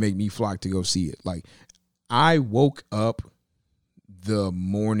didn't make me flock to go see it. Like, I woke up the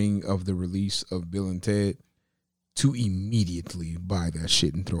morning of the release of Bill and Ted to immediately buy that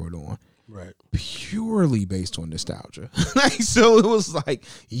shit and throw it on. Right. Purely based on nostalgia. Like, so it was like,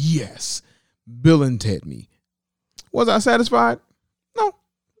 yes, Bill and Ted me. Was I satisfied? No.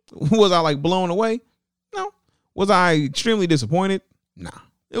 Was I like blown away? No. Was I extremely disappointed? Nah.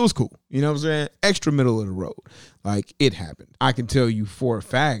 It was cool. You know what I'm saying? Extra middle of the road. Like, it happened. I can tell you for a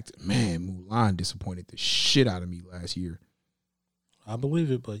fact, man, Mulan disappointed the shit out of me last year. I believe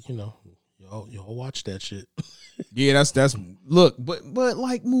it, but you know, y'all watch that shit. Yeah, that's look, but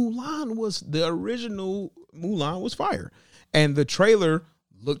like Mulan was the original Mulan was fire. And the trailer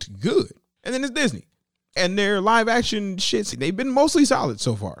looked good. And then it's Disney. And their live action shits, they've been mostly solid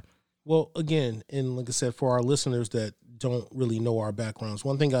so far. Well, again, and like I said, for our listeners that don't really know our backgrounds,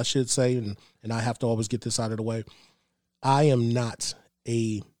 one thing I should say, and I have to always get this out of the way, I am not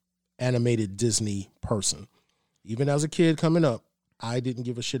a animated Disney person. Even as a kid coming up, I didn't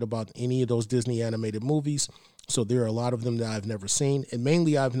give a shit about any of those Disney animated movies. So there are a lot of them that I've never seen. And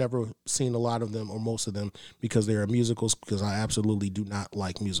mainly I've never seen a lot of them or most of them because they are musicals, because I absolutely do not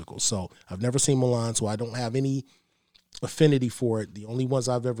like musicals. So I've never seen Mulan, so I don't have any affinity for it. The only ones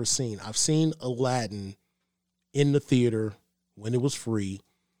I've ever seen, I've seen Aladdin in the theater when it was free.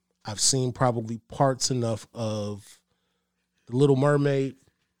 I've seen probably parts enough of The Little Mermaid.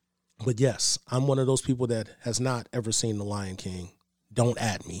 But yes, I'm one of those people that has not ever seen The Lion King. Don't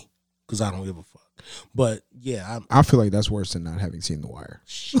at me, because I don't give a fuck. But yeah, I feel like that's worse than not having seen The Wire.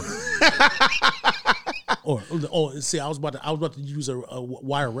 or see, I was about to use a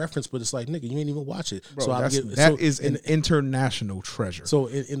Wire reference, but it's like, nigga, you ain't even watch it. Bro, so that is an international treasure. So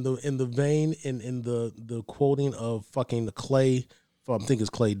in the vein in the quoting of fucking the Clay, I think it's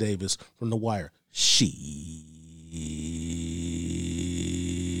Clay Davis from The Wire.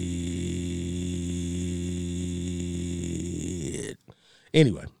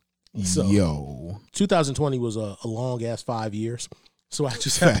 Anyway, so 2020 was a long ass 5 years. So I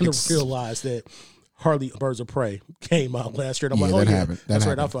just happened to realize that Harley Birds of Prey came out last year. And I'm like, that's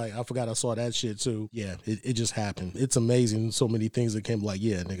right. I forgot I saw that shit too. Yeah, it just happened. It's amazing. So many things that came like,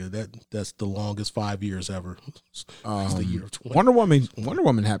 yeah, nigga, that's the longest 5 years ever. It's the year of 20. Wonder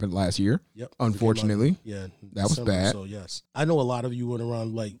Woman happened last year. Yep. Unfortunately. Yeah. That was bad. So yes. I know a lot of you went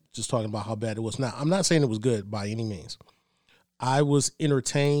around like just talking about how bad it was. Now, I'm not saying it was good by any means. I was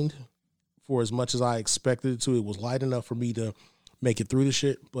entertained for as much as I expected it to. It was light enough for me to make it through the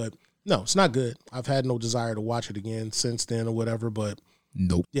shit, but no, it's not good. I've had no desire to watch it again since then or whatever, but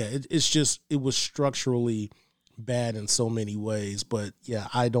nope. Yeah, it's just, it was structurally bad in so many ways, but yeah,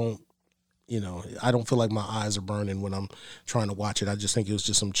 I don't feel like my eyes are burning when I'm trying to watch it. I just think it was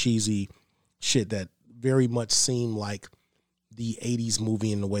just some cheesy shit that very much seemed like the 80s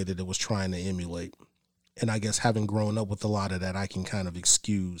movie in the way that it was trying to emulate. And I guess having grown up with a lot of that, I can kind of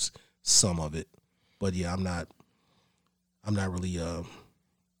excuse some of it. But yeah, I'm not really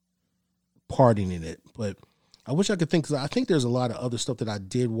partying it. But I wish I could think, because I think there's a lot of other stuff that I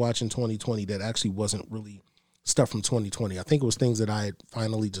did watch in 2020 that actually wasn't really stuff from 2020. I think it was things that I had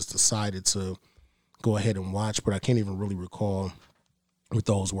finally just decided to go ahead and watch, but I can't even really recall what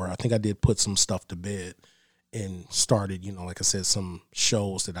those were. I think I did put some stuff to bed and started, like I said, some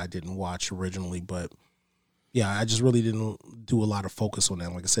shows that I didn't watch originally, but yeah, I just really didn't do a lot of focus on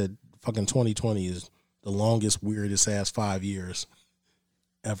that. Like I said, fucking 2020 is the longest, weirdest ass 5 years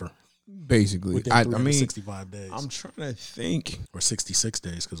ever. Basically. I mean, 65 days. I'm trying to think. Or 66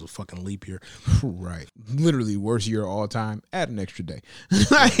 days because it was fucking leap year. Right. Literally worst year of all time. Add an extra day.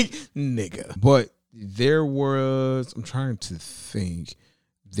 Like, nigga. But there was, I'm trying to think.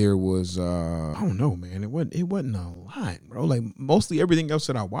 There was I don't know, man. It wasn't a lot, bro. Like mostly everything else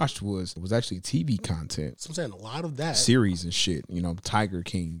that I watched was actually TV content. So I'm saying a lot of that. Series and shit, Tiger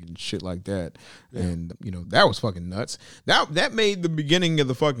King and shit like that. Yeah. And that was fucking nuts. That made the beginning of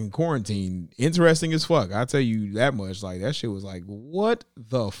the fucking quarantine interesting as fuck. I'll tell you that much. Like that shit was like, what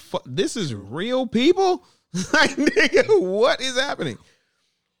the fuck? This is real people? Like, nigga, what is happening?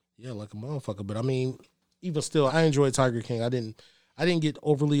 Yeah, like a motherfucker. But I mean, even still, I enjoyed Tiger King. I didn't get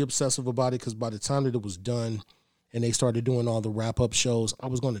overly obsessive about it because by the time that it was done and they started doing all the wrap-up shows, I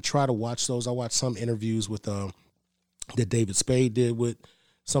was going to try to watch those. I watched some interviews with that David Spade did with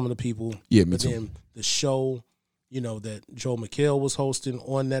some of the people. Yeah, me too. Then the show, that Joe McHale was hosting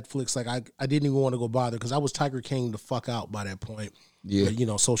on Netflix, like I didn't even want to go bother because I was Tiger King the fuck out by that point. Yeah.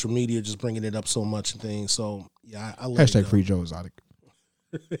 But, social media just bringing it up so much and things. So, yeah, I let Hashtag free Joe Exotic.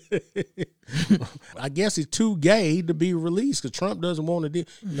 I guess it's too gay to be released because Trump doesn't want to do.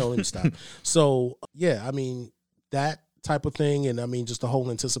 Let me stop. So yeah, I mean that type of thing, and I mean just the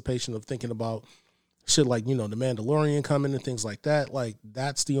whole anticipation of thinking about shit like the Mandalorian coming and things like that. Like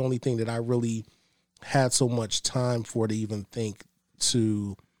that's the only thing that I really had so much time for to even think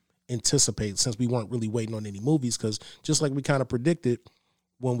to anticipate, since we weren't really waiting on any movies. Because just like we kind of predicted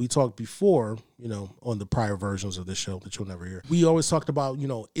when we talked before, on the prior versions of this show that you'll never hear, we always talked about,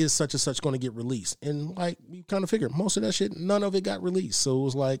 is such and such going to get released? And like, we kind of figured most of that shit, none of it got released. So it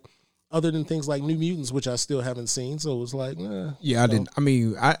was like, other than things like New Mutants, which I still haven't seen. So it was like, yeah, I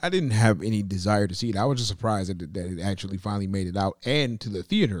didn't have any desire to see it. I was just surprised that it actually finally made it out and to the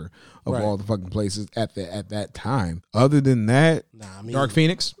theater of all the fucking places at that time. Other than that, Dark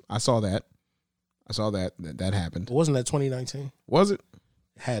Phoenix, I saw that. I saw that happened. Wasn't that 2019? Was it?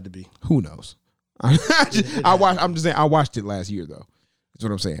 It had to be. Who knows? I'm just saying I watched it last year though. That's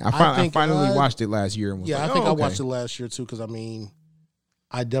what I'm saying. I finally watched it last year. And was I think I watched it last year too, because I mean,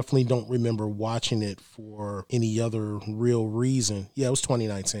 I definitely don't remember watching it for any other real reason. Yeah, it was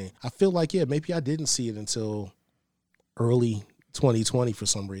 2019. I feel like, maybe I didn't see it until early 2020 for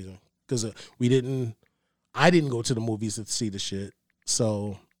some reason, because I didn't go to the movies to see the shit.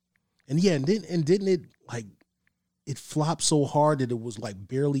 So, didn't it like, it flopped so hard that it was like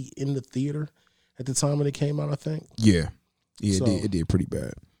barely in the theater at the time when it came out, I think. Yeah, so, it did pretty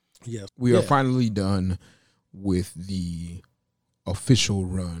bad. Yeah. We are finally done with the official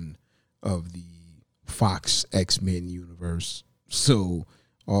run of the Fox X-Men universe. So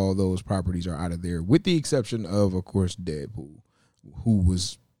all those properties are out of there, with the exception of course, Deadpool, who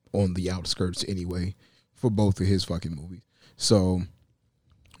was on the outskirts anyway for both of his fucking movies. So,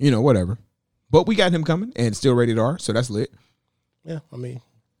 whatever. But we got him coming, and still rated R, so that's lit. Yeah, I mean,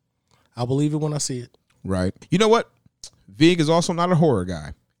 I'll believe it when I see it. Right. You know what? Vig is also not a horror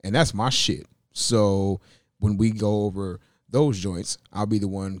guy, and that's my shit. So when we go over those joints, I'll be the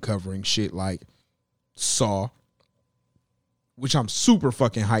one covering shit like Saw, which I'm super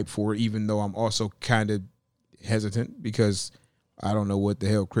fucking hyped for, even though I'm also kind of hesitant because I don't know what the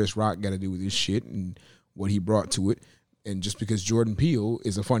hell Chris Rock got to do with this shit and what he brought to it. And just because Jordan Peele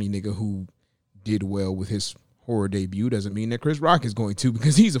is a funny nigga who did well with his horror debut doesn't mean that Chris Rock is going to,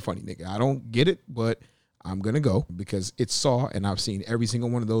 because he's a funny nigga. I don't get it, but I'm going to go because it's Saw, and I've seen every single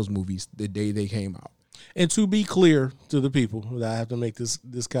one of those movies the day they came out. And to be clear to the people, I have to make this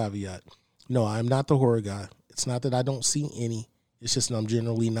caveat. No, I'm not the horror guy. It's not that I don't see any. It's just that I'm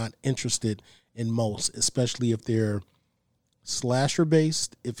generally not interested in most, especially if they're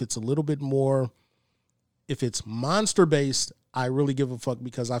slasher-based. If it's a little bit more, if it's monster-based, I really give a fuck,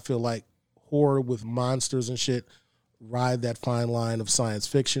 because I feel like horror with monsters and shit ride that fine line of science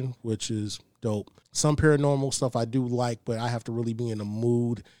fiction, which is dope. Some paranormal stuff I do like, but I have to really be in a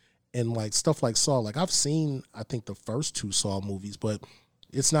mood. And like stuff like Saw, like I've seen, I think, the first 2 Saw movies, but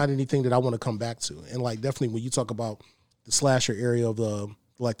it's not anything that I want to come back to. And like definitely when you talk about the slasher area of the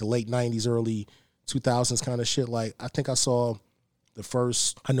late 90s, early 2000s kind of shit, like I think I saw the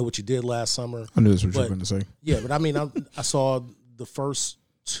first I Know What You Did Last Summer. I knew that's what you were going to say. Yeah, but I mean, I saw the first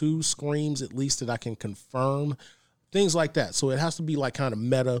 2 Screams at least that I can confirm, things like that. So it has to be like kind of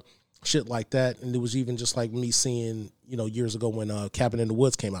meta shit like that. And it was even just like me seeing, years ago when Cabin in the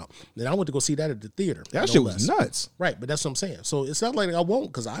Woods came out. Then I went to go see that at the theater. That shit was nuts. Right, but that's what I'm saying. So it's not like I won't,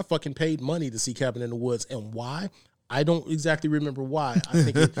 because I fucking paid money to see Cabin in the Woods. And why? I don't exactly remember why. I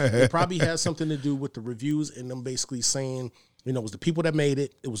think it probably has something to do with the reviews and them basically saying, it was the people that made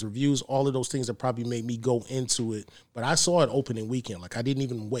it. It was reviews, all of those things that probably made me go into it. But I saw it opening weekend. Like I didn't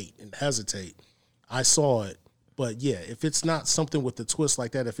even wait and hesitate. I saw it. But yeah, if it's not something with the twist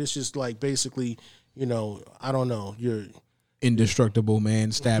like that, if it's just like basically, I don't know, you're indestructible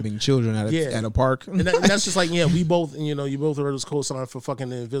man stabbing children at a park. And that's just like, we both, you both heard us co-sign for fucking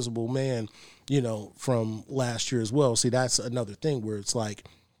The Invisible Man, from last year as well. See, that's another thing where it's like,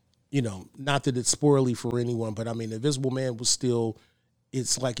 not that it's spoilery for anyone, but I mean, The Invisible Man was still,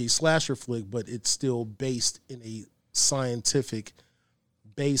 it's like a slasher flick, but it's still based in a scientific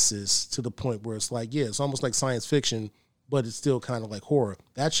basis to the point where it's like, it's almost like science fiction, but it's still kind of like horror.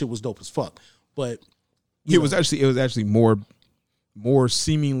 That shit was dope as fuck. But it was actually more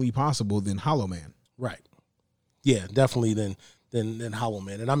seemingly possible than Hollow Man. Right. Yeah, definitely than Hollow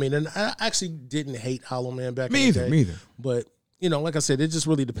Man. And I mean, and I actually didn't hate Hollow Man back in the day. Me either. But like I said, it just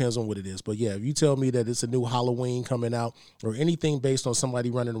really depends on what it is. But yeah, if you tell me that it's a new Halloween coming out or anything based on somebody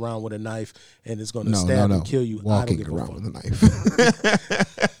running around with a knife and it's going to stab and kill you, walking I don't give around a fuck. With a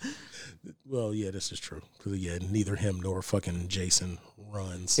knife. Well, yeah, this is true. Because, neither him nor fucking Jason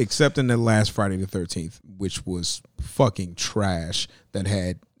runs. Except in the last Friday the 13th, which was fucking trash, that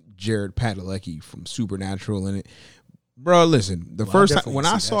had Jared Padalecki from Supernatural in it. Bro, listen, the first time when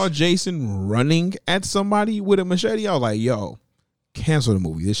I saw Jason running at somebody with a machete, I was like, yo, cancel the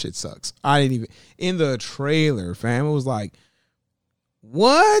movie. This shit sucks. I didn't even, in the trailer, fam, it was like,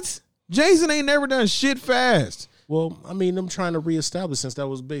 what? Jason ain't never done shit fast. Well, I mean, I'm trying to reestablish, since that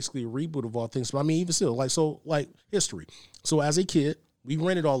was basically a reboot of all things. But I mean, even still, like history. So as a kid, we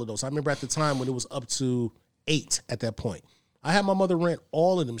rented all of those. I remember at the time when it was up to 8 at that point. I had my mother rent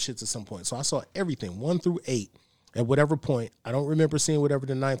all of them shits at some point. So I saw everything, 1 through 8, at whatever point. I don't remember seeing whatever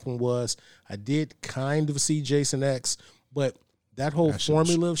the 9th one was. I did kind of see Jason X, but that whole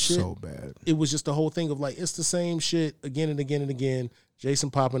formula of shit, so bad. It was just the whole thing of like, it's the same shit again and again and again. Jason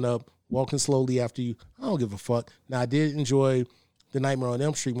popping up, walking slowly after you. I don't give a fuck. Now, I did enjoy the Nightmare on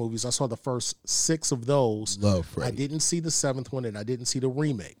Elm Street movies. I saw the first 6 of those. Love Freddy. I didn't see the 7th one, and I didn't see the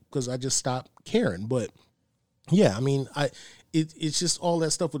remake because I just stopped caring. But yeah, I mean, it's just all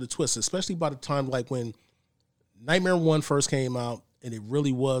that stuff with a twist, especially by the time like when Nightmare 1 first came out, and it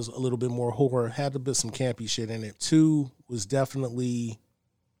really was a little bit more horror, had a bit some campy shit in it. 2 was definitely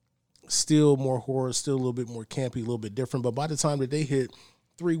still more horror, still a little bit more campy, a little bit different. But by the time that they hit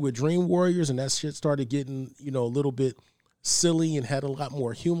 3 with Dream Warriors and that shit started getting, a little bit silly and had a lot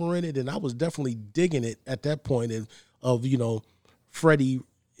more humor in it, and I was definitely digging it at that point of Freddy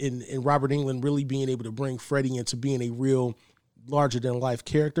and Robert Englund really being able to bring Freddy into being a real larger than life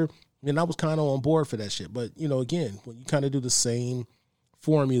character. And I was kind of on board for that shit. But, again, when you kind of do the same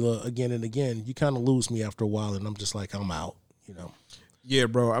formula again and again, you kind of lose me after a while, and I'm just like, I'm out, Yeah,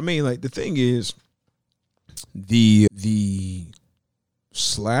 bro. I mean, like, the thing is, the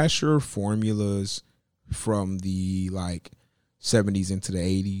slasher formulas from the, 70s into the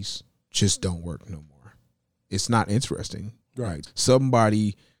 80s just don't work no more. It's not interesting. Right.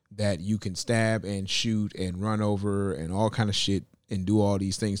 Somebody that you can stab and shoot and run over and all kind of shit and do all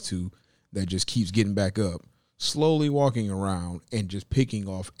these things to, that just keeps getting back up, slowly walking around and just picking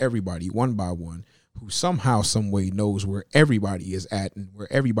off everybody one by one, who somehow, some way knows where everybody is at and where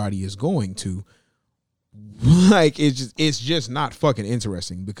everybody is going to. Like, it's just not fucking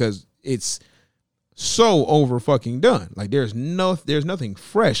interesting because it's so over fucking done. Like, there's nothing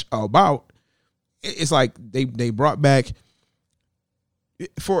fresh about. It's like they brought back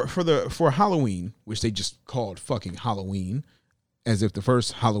for Halloween, which they just called fucking Halloween, as if the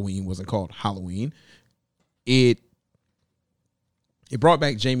first Halloween wasn't called Halloween. It brought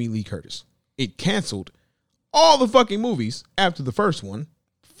back Jamie Lee Curtis. It canceled all the fucking movies after the first one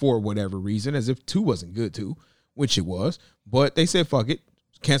for whatever reason, as if 2 wasn't good too, which it was. But they said, fuck it,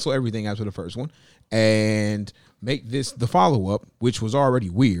 cancel everything after the first one and make this the follow-up, which was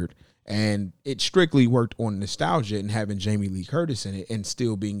already weird. And it strictly worked on nostalgia and having Jamie Lee Curtis in it and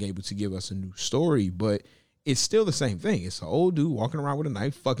still being able to give us a new story. But it's still the same thing. It's an old dude walking around with a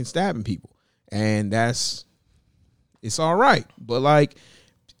knife fucking stabbing people. And it's all right. But like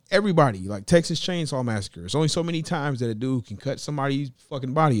everybody, like Texas Chainsaw Massacre, it's only so many times that a dude can cut somebody's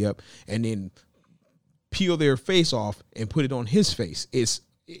fucking body up and then peel their face off and put it on his face.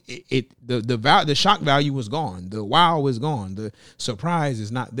 The shock value was gone. The wow is gone. The surprise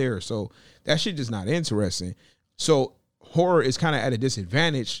is not there. So that shit is not interesting. So horror is kind of at a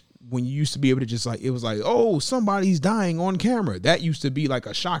disadvantage when you used to be able to just it was like, oh, somebody's dying on camera. That used to be like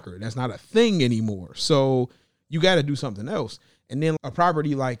a shocker. That's not a thing anymore. So you got to do something else. And then a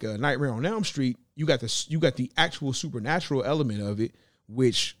property like Nightmare on Elm Street, you got the actual supernatural element of it,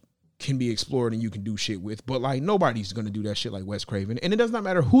 which can be explored and you can do shit with. But like nobody's going to do that shit like Wes Craven. And it does not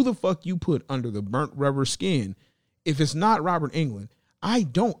matter who the fuck you put under the burnt rubber skin. If it's not Robert Englund, I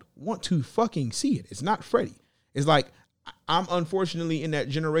don't want to fucking see it. It's not Freddy. It's like, I'm unfortunately in that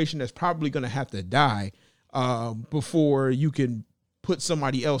generation that's probably going to have to die before you can put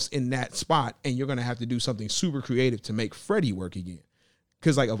somebody else in that spot, and you're going to have to do something super creative to make Freddy work again.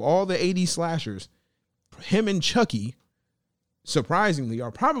 Because like of all the 80s slashers, him and Chucky, surprisingly, are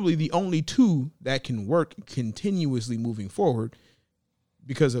probably the only 2 that can work continuously moving forward,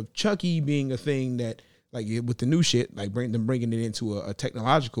 because of Chucky being a thing that, like with the new shit, like bringing it into a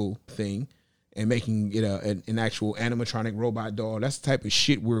technological thing, and making it an actual animatronic robot doll. That's the type of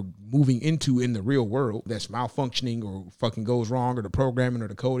shit we're moving into in the real world that's malfunctioning or fucking goes wrong, or the programming or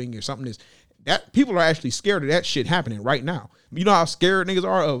the coding or something is that people are actually scared of that shit happening right now. You know how scared niggas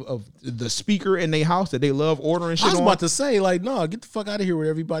are of the speaker in their house that they love ordering shit on? I was about to say, like, no, get the fuck out of here with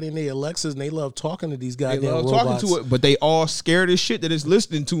everybody in their Alexas, and they love talking to these goddamn robots. They love talking to it, but they all scared as shit that it's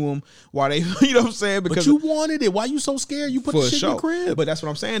listening to them while they, you know what I'm saying? Because but you wanted it. Why you so scared? You put the shit in your crib. But that's what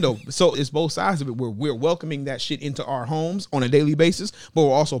I'm saying, though. So it's both sides of it. We're welcoming that shit into our homes on a daily basis, but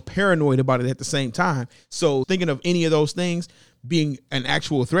we're also paranoid about it at the same time. So thinking of any of those things being an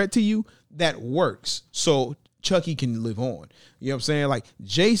actual threat to you, that works. So Chucky can live on. You know what I'm saying? Like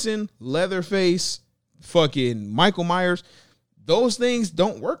Jason, Leatherface, fucking Michael Myers, those things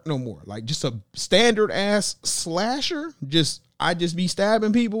don't work no more. Like just a standard ass slasher, I just be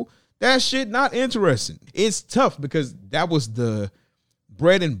stabbing people. That shit not interesting. It's tough because that was the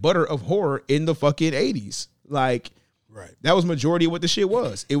bread and butter of horror in the fucking 80s. Like, right. That was majority of what the shit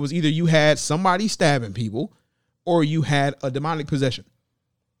was. It was either you had somebody stabbing people or you had a demonic possession.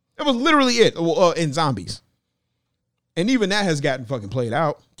 That was literally it. In zombies. And even that has gotten fucking played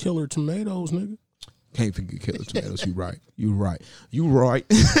out. Killer tomatoes, nigga. Can't forget killer tomatoes. You right. You right. You right.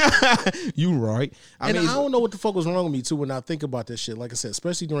 You right. I don't know what the fuck was wrong with me too when I think about this shit. Like I said,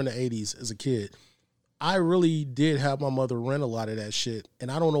 especially during the 80s as a kid, I really did have my mother rent a lot of that shit,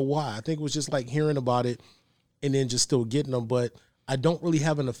 and I don't know why. I think it was just like hearing about it and then just still getting them, but I don't really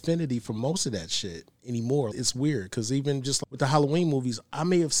have an affinity for most of that shit anymore. It's weird because even just with the Halloween movies, I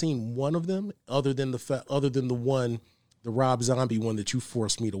may have seen one of them other than the Rob Zombie one that you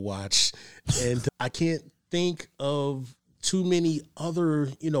forced me to watch, and I can't think of too many other,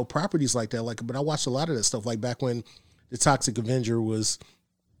 properties like that. But I watched a lot of that stuff, like back when the Toxic Avenger was,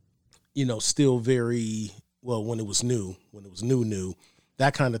 still very, well, when it was new,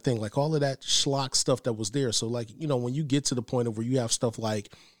 that kind of thing, like all of that schlock stuff that was there. So when you get to the point of where you have stuff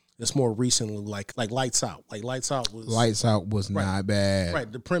like that's more recently, like Lights Out. Like Lights Out was right, not bad.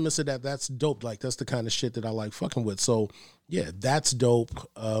 Right. The premise of that's dope. Like that's the kind of shit that I like fucking with. So yeah, that's dope.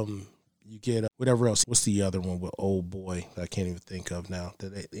 You get whatever else. What's the other one with old boy that I can't even think of now?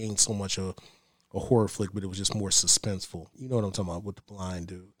 That it ain't so much a horror flick, but it was just more suspenseful. You know what I'm talking about with the blind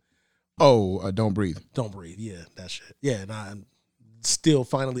dude. Oh, Don't Breathe. Don't Breathe. Yeah, that shit. Yeah, and I still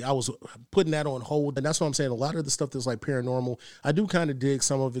finally, I was putting that on hold. And that's what I'm saying. A lot of the stuff that's like paranormal, I do kind of dig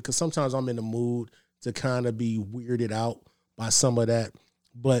some of it because sometimes I'm in the mood to kind of be weirded out by some of that.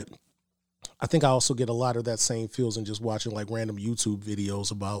 But I think I also get a lot of that same feels in just watching like random YouTube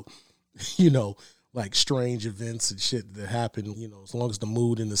videos about, like strange events and shit that happen, as long as the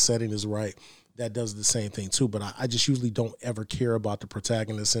mood and the setting is right, that does the same thing too. But I just usually don't ever care about the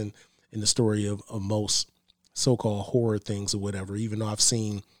protagonist in the story of most so-called horror things or whatever, even though I've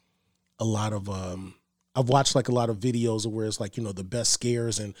seen a lot of, I've watched like a lot of videos of where it's like, the best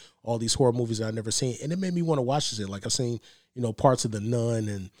scares and all these horror movies that I've never seen. And it made me want to watch this. Like I've seen, parts of The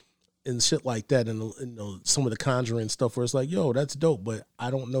Nun and shit like that. And, some of the Conjuring stuff where it's like, yo, that's dope. But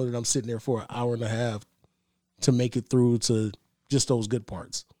I don't know that I'm sitting there for an hour and a half to make it through to just those good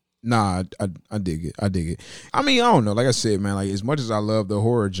parts. Nah, I dig it. I mean, I don't know. Like I said, man, like as much as I love the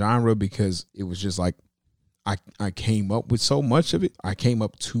horror genre because it was just like, I came up with so much of it. I came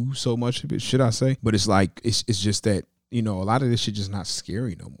up to so much of it, should I say? But it's like, it's just that, a lot of this shit just not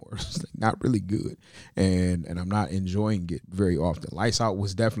scary no more. It's like not really good. And I'm not enjoying it very often. Lights Out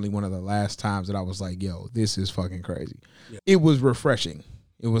was definitely one of the last times that I was like, yo, this is fucking crazy. Yeah. It was refreshing.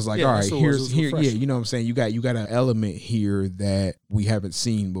 It was like, all right, here, you know what I'm saying? You got an element here that we haven't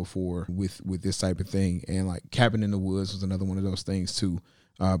seen before with this type of thing. And like Cabin in the Woods was another one of those things too.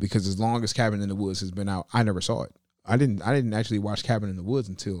 Because as long as Cabin in the Woods has been out, I never saw it. I didn't actually watch Cabin in the Woods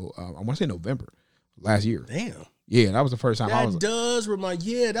until I want to say November last year. Damn. Yeah, that was the first time I was. That does remind.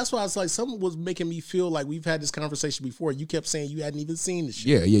 Yeah, that's why I was like, something was making me feel like we've had this conversation before. You kept saying you hadn't even seen the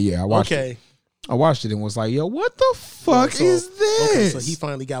shit. Yeah. I watched it. I watched it and was like, yo, what the fuck is this? Okay, so he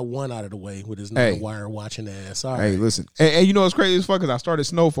finally got one out of the way with his wire watching ass. All right. Hey, listen. And you know what's crazy as fuck? Because I started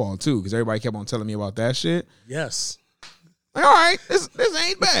Snowfall too, because everybody kept on telling me about that shit. Yes. Like, all right, this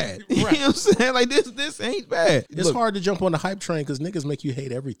ain't bad. You know what I'm saying? Like, this ain't bad. It's hard to jump on the hype train because niggas make you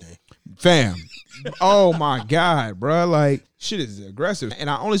hate everything. Fam. Oh, my God, bro. Like, shit is aggressive. And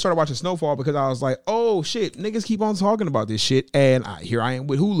I only started watching Snowfall because I was like, oh, shit, niggas keep on talking about this shit. And here I am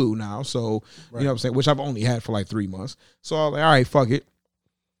with Hulu now. So, you know what I'm saying? Which I've only had for like 3 months. So I was like, all right, fuck it.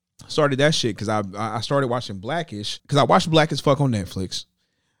 Started that shit because I started watching Blackish. Because I watched Black as Fuck on Netflix.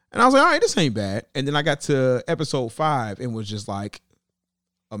 And I was like, all right, this ain't bad. And then I got to episode 5 and was just like,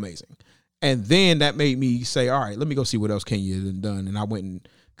 amazing. And then that made me say, all right, let me go see what else Kenya had done. And I went and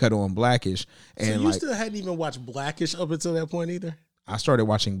cut on Blackish. And so you still hadn't even watched Blackish up until that point either? I started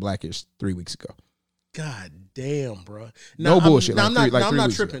watching Blackish 3 weeks ago. God damn, bro. Now, no bullshit. I'm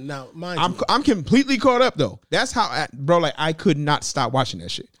not tripping. Now, mind you, I'm completely caught up though. That's how, bro. Like I could not stop watching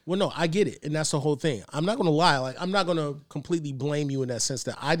that shit. Well, no, I get it, and that's the whole thing. I'm not gonna lie. Like I'm not gonna completely blame you in that sense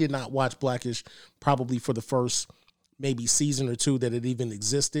that I did not watch Blackish probably for the first maybe season or two that it even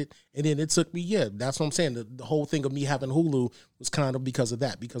existed, and then it took me. Yeah, that's what I'm saying. The whole thing of me having Hulu was kind of because of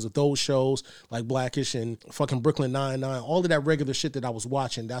that, because of those shows like Blackish and fucking Brooklyn Nine-Nine, all of that regular shit that I was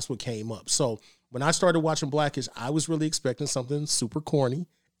watching. That's what came up. So when I started watching Blackish, I was really expecting something super corny,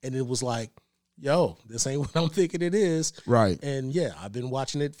 and it was like, yo, this ain't what I'm thinking it is. Right. And yeah, I've been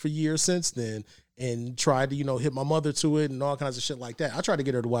watching it for years since then and tried to, hit my mother to it and all kinds of shit like that. I tried to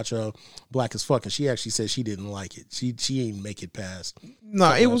get her to watch Black as Fuck, and she actually said she didn't like it. She ain't make it past.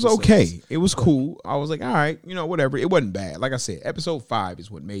 No, it was okay. It was cool. I was like, all right, whatever. It wasn't bad. Like I said, episode 5 is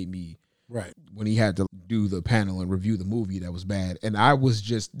what made me. Right. When he had to do the panel and review the movie that was bad. And I was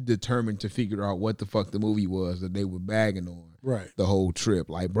just determined to figure out what the fuck the movie was that they were bagging on. Right. The whole trip.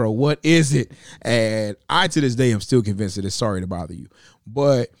 Like, bro, what is it? And I, to this day, am still convinced that it's Sorry to Bother You.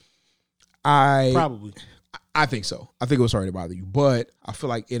 But I think so. I think it was Sorry to Bother You. But I feel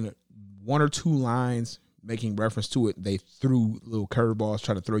like in 1 or 2 lines, making reference to it, they threw little curveballs,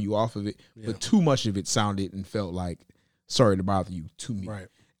 try to throw you off of it. Yeah. But too much of it sounded and felt like sorry to bother you to me. Right.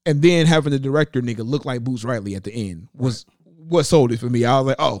 And then having the director nigga look like Boots Riley at the end was what sold it for me. I was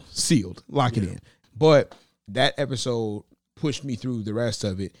like, oh, sealed. Lock it in. But that episode pushed me through the rest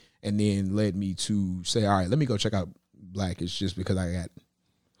of it and then led me to say, all right, let me go check out Blackish just because I got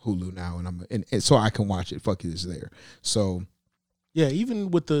Hulu now and so I can watch it. Fuck it, it's there. So yeah,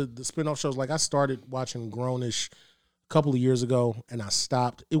 even with the spinoff shows, like I started watching Grownish a couple of years ago and I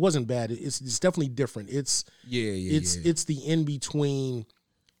stopped. It wasn't bad. It's definitely different. It's the in between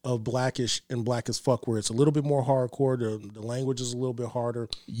of Blackish and Black as Fuck, where it's a little bit more hardcore. The language is a little bit harder.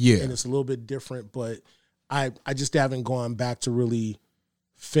 Yeah. And it's a little bit different, but I just haven't gone back to really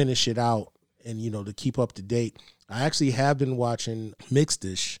finish it out and, to keep up to date. I actually have been watching Mixed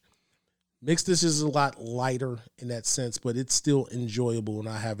Dish. Mixed Dish is a lot lighter in that sense, but it's still enjoyable, and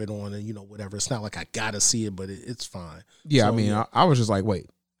I have it on, and whatever. It's not like I gotta see it, but it's fine. Yeah, so, I mean, I was just like, wait.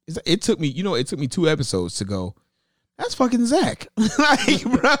 It took me, it took me 2 episodes to go. That's fucking Zach.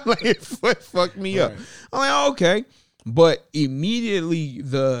 It fucked me up. I'm like, okay, but immediately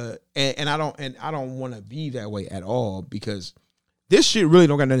and I don't want to be that way at all because this shit really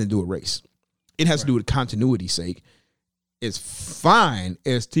don't got nothing to do with race. It has to do with continuity's sake. As fine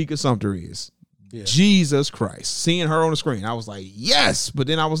as Tika Sumpter is, Jesus Christ, seeing her on the screen, I was like, yes. But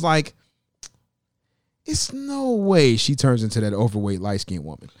then I was like, it's no way she turns into that overweight, light-skinned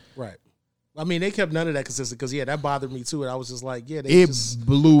woman. Right. I mean, they kept none of that consistent because, that bothered me too. And I was just like, it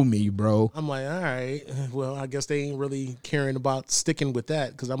blew me, bro. I'm like, all right, well, I guess they ain't really caring about sticking with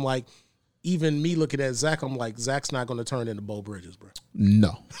that because I'm like, even me looking at Zach, I'm like, Zach's not going to turn into Bo Bridges, bro.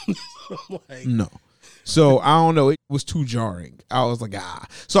 No. No. So I don't know. It was too jarring. I was like,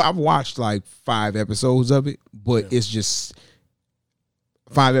 So I've watched like 5 episodes of it, but it's just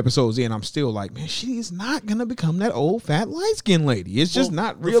 5 episodes in. I'm still like, man, she is not gonna become that old fat light skinned lady. It's just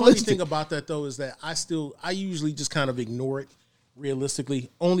not realistic. The funny thing about that though is that I usually just kind of ignore it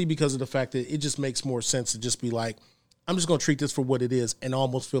realistically, only because of the fact that it just makes more sense to just be like, I'm just gonna treat this for what it is, and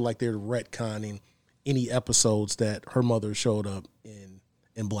almost feel like they're retconning any episodes that her mother showed up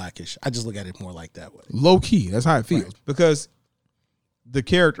in Blackish. I just look at it more like that way. Low key, that's how it feels. Because the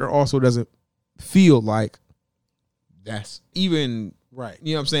character also doesn't feel like that's even right.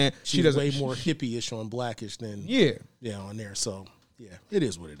 You know what I'm saying? She's way more hippie-ish on Blackish than on there. So it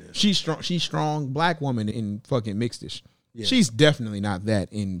is what it is. She's strong black woman in fucking Mixedish. Yeah. She's definitely not that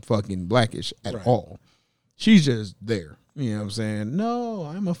in fucking Blackish at all. She's just there. You know what I'm saying? No,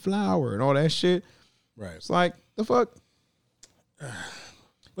 I'm a flower and all that shit. Right. It's like, the fuck?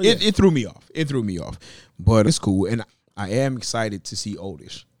 It threw me off. It threw me off. But it's cool. And I am excited to see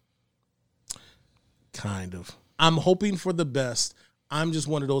Oldish. Kind of. I'm hoping for the best. I'm just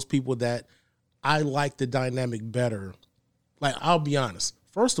one of those people that I like the dynamic better. Like, I'll be honest.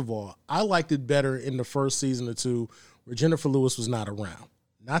 First of all, I liked it better in the first season or 2 where Jennifer Lewis was not around.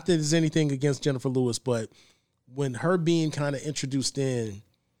 Not that there's anything against Jennifer Lewis, but when her being kind of introduced in,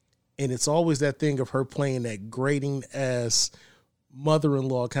 and it's always that thing of her playing that grating ass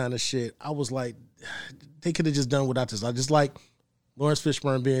mother-in-law kind of shit, I was like, they could have just done without this. I just like Lawrence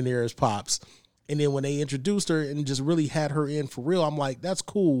Fishburne being there as Pops. And then when they introduced her and just really had her in for real, I'm like, that's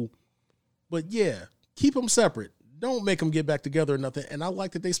cool. But keep them separate. Don't make them get back together or nothing. And I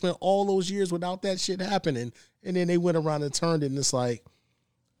like that they spent all those years without that shit happening. And then they went around and turned it, and it's like,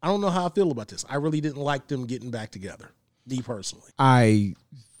 I don't know how I feel about this. I really didn't like them getting back together, me personally. I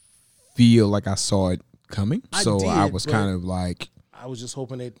feel like I saw it coming. I was kind of like, I was just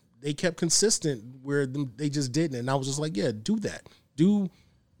hoping that they kept consistent where they just didn't. And I was just like, do that. Do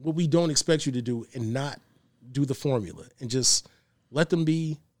what we don't expect you to do and not do the formula. And just let them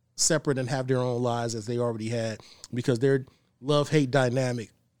be separate and have their own lives as they already had. Because their love-hate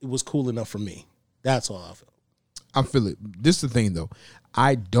dynamic, it was cool enough for me. That's all I felt. I feel it. This is the thing, though.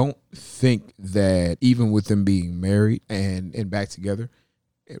 I don't think that even with them being married and back together,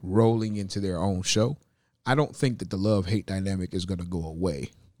 rolling into their own show, I don't think that the love-hate dynamic is going to go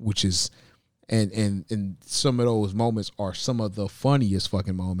away, which is, and some of those moments are some of the funniest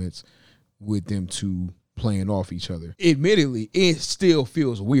fucking moments with them two playing off each other. Admittedly, it still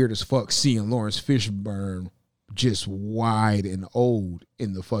feels weird as fuck seeing Lawrence Fishburne just wide and old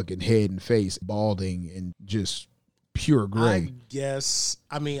in the fucking head and face, balding and just pure gray. I guess.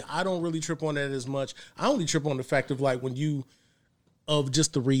 I mean, I don't really trip on that as much. I only trip on the fact of like of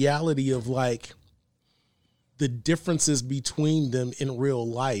just the reality of like the differences between them in real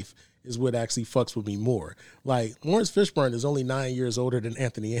life is what actually fucks with me more. Like, Lawrence Fishburne is only 9 years older than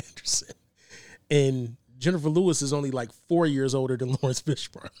Anthony Anderson. And Jennifer Lewis is only like 4 years older than Lawrence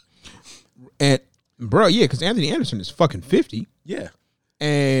Fishburne. And Bro, yeah, because Anthony Anderson is fucking 50. Yeah.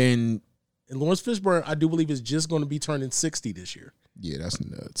 And Lawrence Fishburne, I do believe, is just going to be turning 60 this year. yeah, that's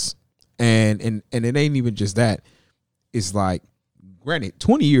nuts. And it ain't even just that. It's like, granted,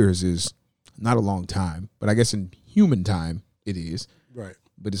 20 years is not a long time, but I guess in human time it is. Right.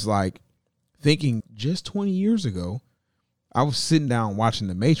 But it's like thinking just 20 years ago, I was sitting down watching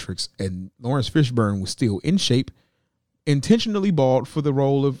The Matrix and Lawrence Fishburne was still in shape, intentionally bald for the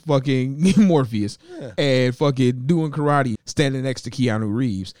role of fucking Morpheus, and fucking doing karate, standing next to Keanu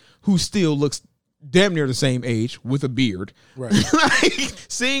Reeves, who still looks damn near the same age with a beard. Right. Like,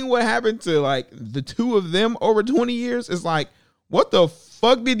 seeing what happened to like the two of them over 20 years is like, what the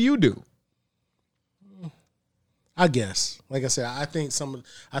fuck did you do? I guess. Like I said, I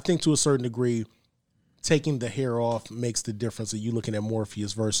think to a certain degree, taking the hair off makes the difference of you looking at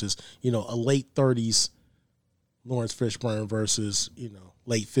Morpheus versus, a late 30s Lawrence Fishburne versus,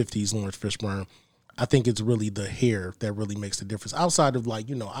 late 50s Lawrence Fishburne. I think it's really the hair that really makes the difference. Outside of like,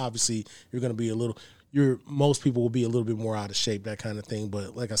 obviously you're going to be most people will be a little bit more out of shape, that kind of thing.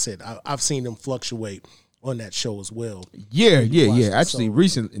 But like I said, I've seen them fluctuate on that show as well. Yeah. Actually,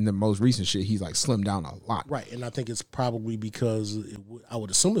 in the most recent shit, he's like slimmed down a lot. Right. And I think it's probably because I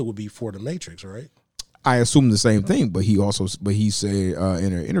would assume it would be for The Matrix, right? I assume the same thing, but he said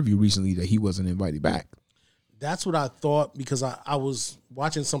in an interview recently that he wasn't invited back. That's what I thought, because I was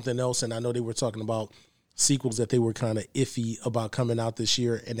watching something else, and I know they were talking about sequels that they were kind of iffy about coming out this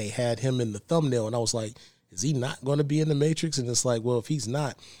year, and they had him in the thumbnail, and I was like, is he not going to be in The Matrix? And it's like, well, if he's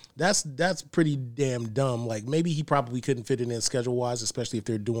not, that's pretty damn dumb. Like, maybe he probably couldn't fit it in schedule-wise, especially if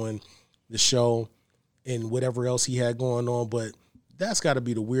they're doing the show and whatever else he had going on, but that's got to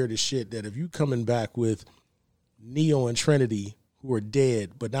be the weirdest shit, that if you coming back with Neo and Trinity, who are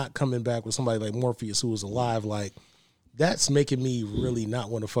dead, but not coming back with somebody like Morpheus who was alive, like, that's making me really not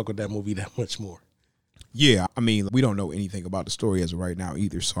want to fuck with that movie that much more. Yeah, I mean, we don't know anything about the story as of right now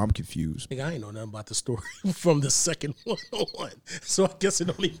either, so I'm confused. I ain't know nothing about the story from the second one, so I guess it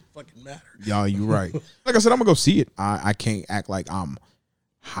don't even fucking matter. Y'all, you right. Like I said, I'm going to go see it. I can't act like I'm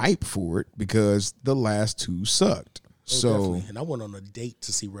hyped for it because the last two sucked. So, definitely. And I went on a date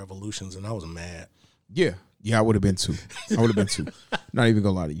to see Revolutions, and I was mad. Yeah, I would have been too. Not even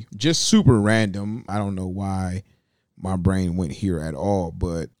gonna lie to you. Just super random. I don't know why my brain went here at all,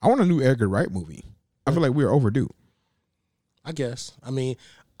 but I want a new Edgar Wright movie. I feel like we're overdue. I guess. I mean,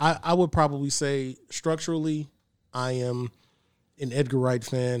 I would probably say structurally, I am an Edgar Wright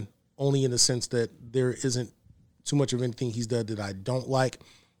fan, only in the sense that there isn't too much of anything he's done that I don't like,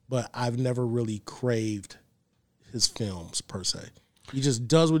 but I've never really craved his films per se. He just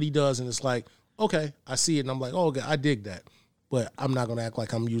does what he does, and it's like, okay, I see it, and I'm like, oh, okay, I dig that. But I'm not going to act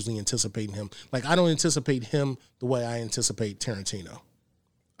like I'm usually anticipating him. Like, I don't anticipate him the way I anticipate Tarantino.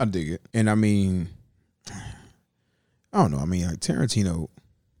 I dig it. And I mean, I don't know. I mean, like Tarantino,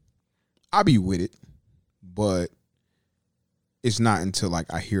 I be with it, but it's not until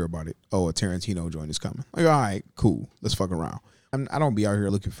like I hear about it. Oh, a Tarantino joint is coming. Like, all right, cool. Let's fuck around. I don't be out here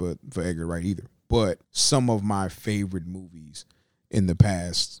looking for Edgar Wright either. But some of my favorite movies in the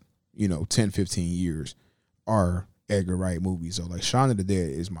past, 10, 15 years are Edgar Wright movies. So like Shaun of the Dead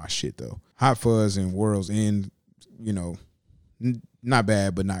is my shit though. Hot Fuzz and World's End, not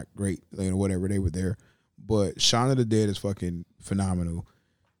bad, but not great. Whatever, they were there. But Shaun of the Dead is fucking phenomenal.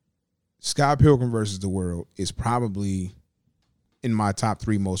 Scott Pilgrim versus the World is probably in my top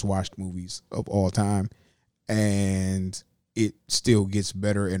 3 most watched movies of all time. And it still gets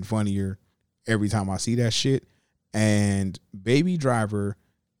better and funnier every time I see that shit. And Baby Driver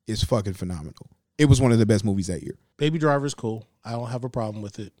is fucking phenomenal. It was one of the best movies that year. Baby Driver is cool. I don't have a problem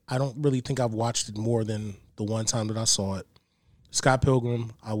with it. I don't really think I've watched it more than the one time that I saw it. Scott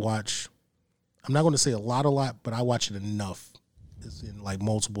Pilgrim, I'm not going to say a lot, but I watch it enough. It's in like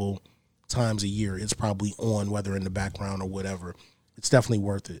multiple times a year. It's probably on, whether in the background or whatever. It's definitely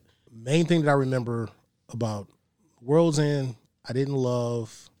worth it. Main thing that I remember about World's End, I didn't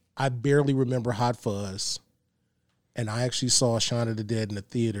love. I barely remember Hot Fuzz. And I actually saw Shaun of the Dead in the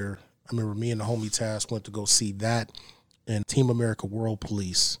theater. I remember me and the homie Task went to go see that and Team America World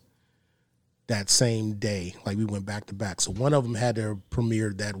Police that same day. Like, we went back to back. So one of them had their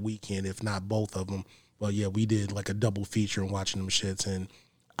premiere that weekend, if not both of them. But yeah, we did like a double feature and watching them shits. And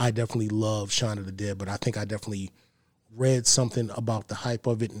I definitely love Shaun of the Dead, but I think I definitely read something about the hype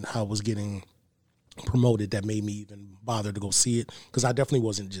of it and how it was getting promoted that made me even bother to go see it, because I definitely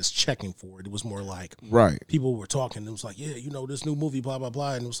wasn't just checking for it. It was more like people were talking. It was like, yeah, this new movie, blah, blah,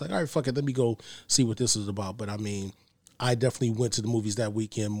 blah. And it was like, all right, fuck it, let me go see what this is about. But I mean, I definitely went to the movies that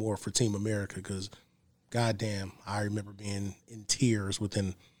weekend more for Team America, because goddamn, I remember being in tears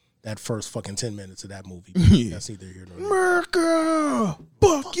within that first fucking 10 minutes of that movie. Yeah. That's neither here nor there. America,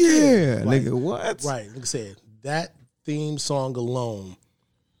 fuck yeah, Right. nigga. What? Right. Like I said, that theme song alone,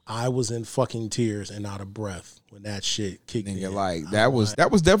 I was in fucking tears and out of breath when that shit kicked Nigga, in. like that was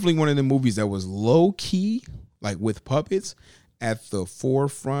definitely one of the movies that was low key, like with puppets, at the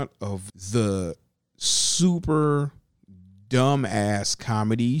forefront of the super dumb ass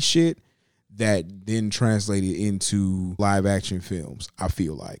comedy shit that then translated into live action films. I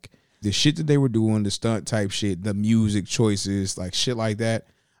feel like the shit that they were doing, the stunt type shit, the music choices, like shit like that.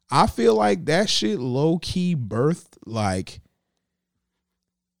 I feel like that shit low key birthed like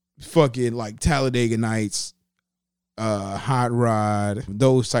fucking like Talladega Nights, Hot Rod,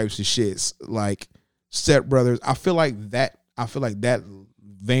 those types of shits, like Step Brothers. I feel like that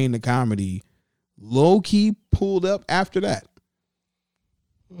vein of comedy low key pulled up after that.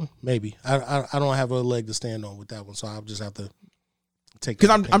 Maybe I don't have a leg to stand on with that one, so I'll just have to take.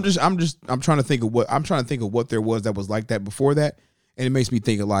 Because I'm trying to think of what there was that was like that before that, and it makes me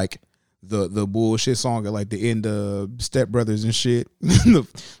think of like the bullshit song at like the end of Step Brothers and shit,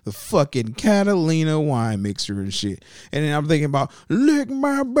 the fucking Catalina wine mixer and shit, and then I'm thinking about lick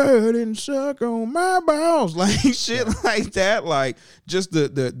my butt and suck on my balls, like shit like that, like just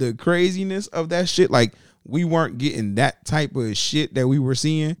the craziness of that shit, like. We weren't getting that type of shit that we were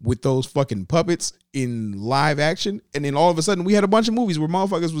seeing with those fucking puppets in live action. And then all of a sudden we had a bunch of movies where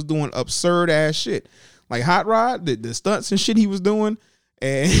motherfuckers was doing absurd ass shit. Like Hot Rod, the stunts and shit he was doing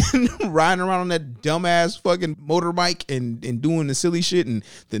and riding around on that dumbass fucking motorbike and doing the silly shit, and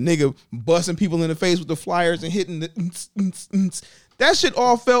the nigga busting people in the face with the flyers and hitting the that shit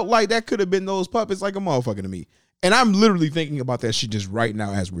all felt like that could have been those puppets like a motherfucker to me. And I'm literally thinking about that shit just right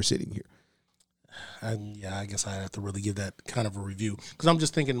now as we're sitting here. Yeah, I guess I have to really give that kind of a review because I'm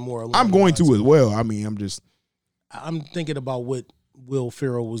just thinking more. I'm going to as well. I mean, I'm thinking about what Will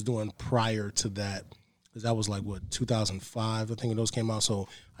Ferrell was doing prior to that, because that was like what 2005, I think, when those came out. So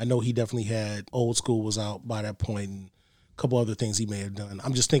I know he definitely had Old School was out by that point, and a couple other things he may have done.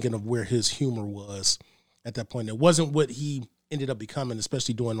 I'm just thinking of where his humor was at that point. It wasn't what he ended up becoming,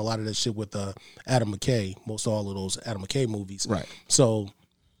 especially doing a lot of that shit with Adam McKay. Most all of those Adam McKay movies, right? So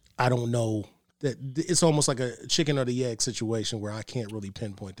I don't know. That it's almost like a chicken or the egg situation where I can't really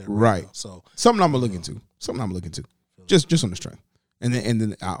pinpoint that right now. So something I'm gonna look into. Just on the strength, and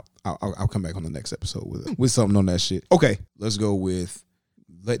then I'll come back on the next episode with something on that shit. Okay, let's go with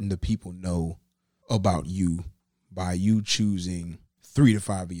letting the people know about you by you choosing 3 to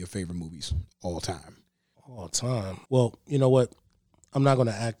 5 of your favorite movies all time. All time. Well, you know what? I'm not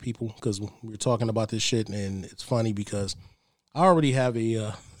gonna act people because we're talking about this shit, and it's funny because I already have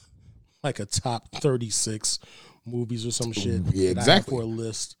a top 36 movies or some shit. Yeah, exactly. For a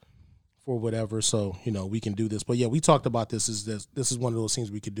list for whatever. So, we can do this. But yeah, we talked about this. This is one of those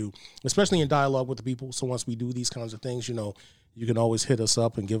things we could do, especially in dialogue with the people. So once we do these kinds of things, you can always hit us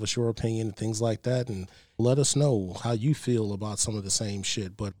up and give us your opinion and things like that. And let us know how you feel about some of the same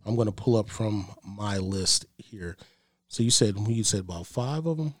shit. But I'm going to pull up from my list here. So you said about 5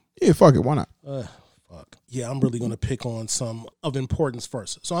 of them? Yeah, fuck it. Why not? Fuck. Yeah, I'm really going to pick on some of importance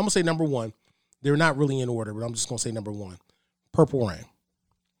first. So I'm going to say number 1. They're not really in order, but I'm just going to say number 1. Purple Rain.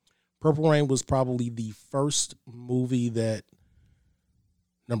 Purple Rain was probably the first movie that,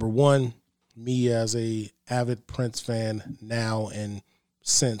 number 1, me as a avid Prince fan now and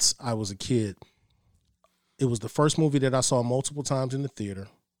since I was a kid, it was the first movie that I saw multiple times in the theater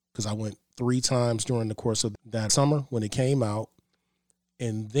because I went 3 times during the course of that summer when it came out.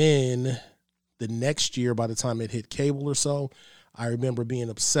 And then the next year, by the time it hit cable or so, I remember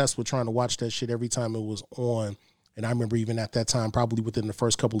being obsessed with trying to watch that shit every time it was on. And I remember even at that time, probably within the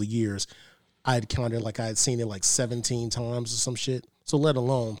first couple of years, I had counted like I had seen it like 17 times or some shit. So let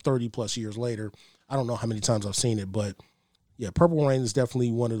alone 30 plus years later, I don't know how many times I've seen it. But yeah, Purple Rain is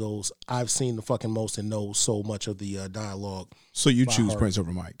definitely one of those I've seen the fucking most and know so much of the dialogue. So you choose Prince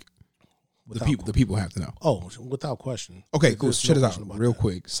over Mike? The people have to know. Oh, without question. Okay, cool. Check this out real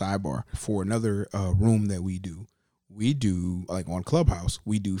quick. Sidebar. For another room that we do like on Clubhouse,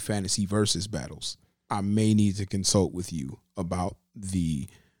 we do fantasy versus battles. I may need to consult with you about the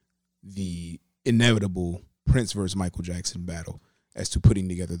inevitable Prince versus Michael Jackson battle as to putting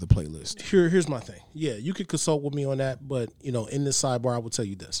together the playlist. Here's my thing. Yeah, you could consult with me on that, but in this sidebar, I will tell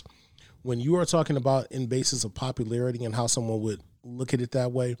you this. When you are talking about in basis of popularity and how someone would look at it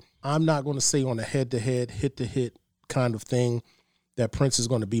that way, I'm not going to say on a head-to-head, hit-to-hit kind of thing that Prince is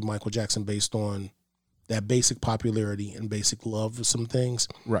going to beat Michael Jackson based on that basic popularity and basic love for some things.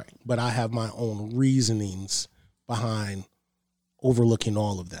 Right. But I have my own reasonings behind overlooking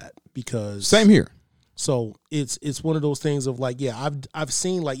all of that because... Same here. So it's one of those things of like, yeah, I've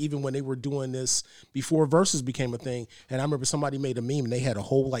seen like even when they were doing this before Versus became a thing, and I remember somebody made a meme and they had a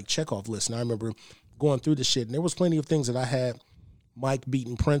whole like checkoff list, and I remember going through the shit, and there was plenty of things that I had Mike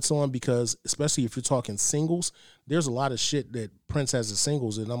beating Prince on, because especially if you're talking singles, there's a lot of shit that Prince has as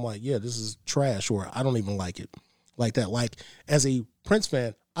singles, and I'm like, yeah, this is trash, or I don't even like it like that. Like as a Prince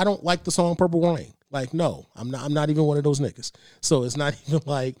fan, I don't like the song Purple Rain. Like, no, I'm not even one of those niggas. So it's not even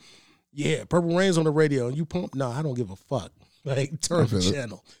like, yeah, Purple Rain's on the radio and you pump. No, I don't give a fuck. Like, turn the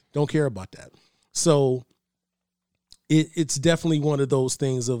channel. Don't care about that. So it's definitely one of those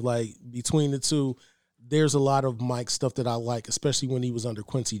things of like, between the two, there's a lot of Mike stuff that I like, especially when he was under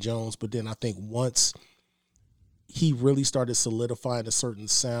Quincy Jones. But then I think once he really started solidifying a certain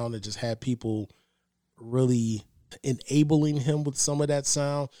sound that just had people really enabling him with some of that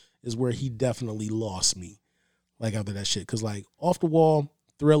sound, is where he definitely lost me. Like after that shit. Cause like Off the Wall,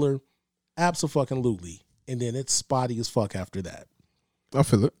 Thriller, abso-fucking-lutely. And then it's spotty as fuck after that. I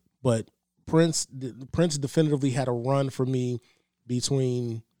feel it. But Prince definitively had a run for me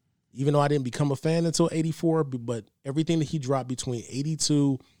between, even though I didn't become a fan until 84, but everything that he dropped between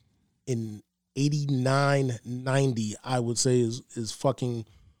 82 and 89, 90, I would say is fucking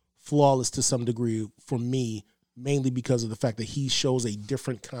flawless to some degree for me, mainly because of the fact that he shows a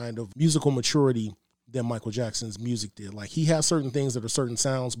different kind of musical maturity than Michael Jackson's music did. Like, he has certain things that are certain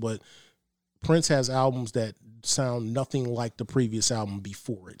sounds, but Prince has albums that sound nothing like the previous album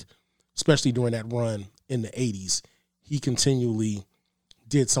before it, especially during that run in the 80s. He continually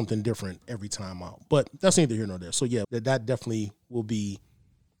did something different every time out. But that's neither here nor there. So, yeah, that definitely will be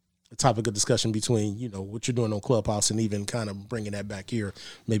a topic of discussion between, you know, what you're doing on Clubhouse and even kind of bringing that back here.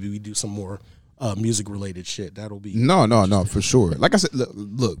 Maybe we do some more music-related shit. That'll be... No, for sure. Like I said,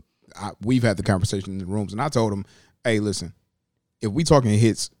 look, we've had the conversation in the rooms, and I told him, hey, listen, if we talking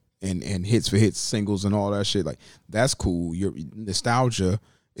hits and hits for hits, singles and all that shit, like, that's cool. Your nostalgia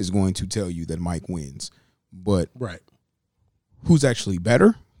is going to tell you that Mike wins. But right, who's actually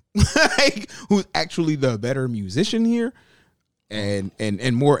better? Like, who's actually the better musician here? And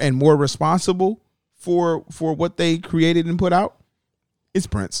more responsible for what they created and put out? It's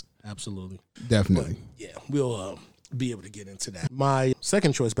Prince. Absolutely. Definitely. But, yeah, we'll be able to get into that. My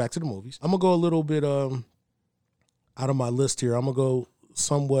second choice, back to the movies. I'm going to go a little bit out of my list here. I'm going to go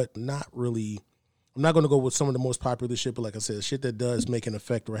somewhat not really... I'm not going to go with some of the most popular shit, but like I said, shit that does make an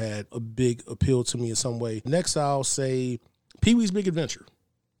effect or had a big appeal to me in some way. Next, I'll say Pee-wee's Big Adventure.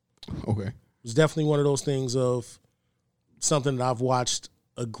 Okay. It was definitely one of those things of something that I've watched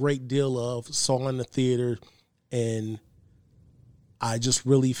a great deal of, saw in the theater, and I just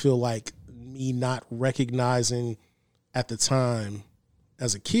really feel like me not recognizing at the time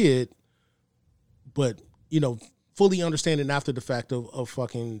as a kid, but, you know, fully understanding after the fact of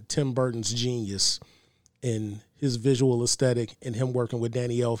fucking Tim Burton's genius and his visual aesthetic and him working with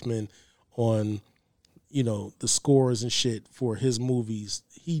Danny Elfman on, you know, the scores and shit for his movies.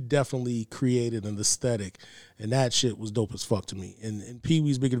 He definitely created an aesthetic, and that shit was dope as fuck to me. And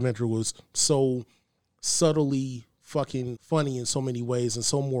Pee-wee's Big Adventure was so subtly fucking funny in so many ways and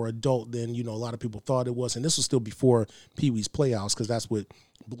so more adult than, you know, a lot of people thought it was. And this was still before Pee-wee's Playhouse, because that's what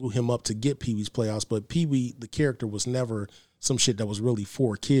blew him up to get Pee-wee's Playhouse. But Pee-wee, the character, was never some shit that was really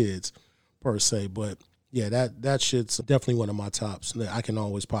for kids per se. But yeah, that shit's definitely one of my tops. I can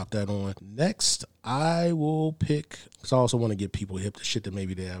always pop that on. Next, I will pick, because I also want to get people hip to shit that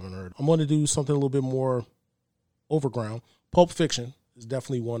maybe they haven't heard. I'm going to do something a little bit more overground. Pulp Fiction is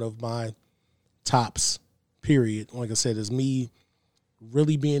definitely one of my tops, period. Like I said, is me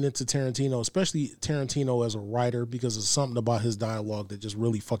really being into Tarantino, especially Tarantino as a writer, because there's something about his dialogue that just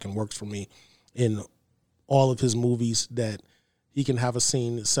really fucking works for me in all of his movies, that he can have a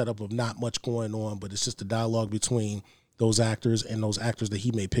scene set up of not much going on, but it's just the dialogue between those actors and those actors that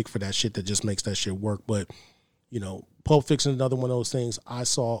he may pick for that shit that just makes that shit work. But, you know, Pulp Fiction is another one of those things. I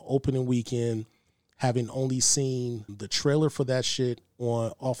saw opening weekend, having only seen the trailer for that shit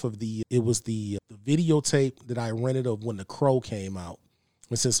off of the videotape that I rented of when The Crow came out.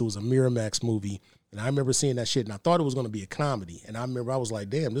 And since it was a Miramax movie, and I remember seeing that shit, and I thought it was going to be a comedy. And I remember I was like,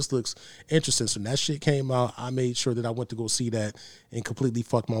 damn, this looks interesting. So when that shit came out, I made sure that I went to go see that and completely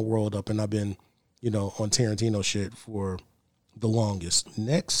fucked my world up. And I've been, you know, on Tarantino shit for the longest.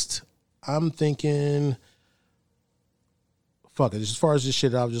 Next, I'm thinking, fuck it. As far as this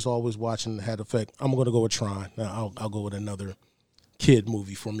shit I was just always watching that had effect, I'm going to go with Tron. Now, I'll go with another kid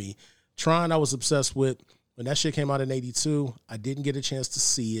movie for me. Tron, I was obsessed with. When that shit came out in 82, I didn't get a chance to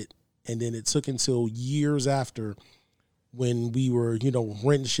see it. And then it took until years after, when we were, you know,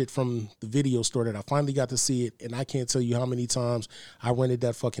 renting shit from the video store, that I finally got to see it. And I can't tell you how many times I rented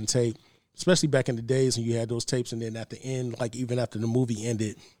that fucking tape especially back in the days when you had those tapes, and then at the end, like even after the movie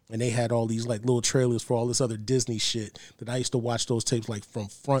ended, and they had all these like little trailers for all this other Disney shit, that I used to watch those tapes like from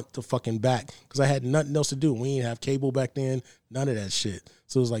front to fucking back because I had nothing else to do. We didn't have cable back then, none of that shit.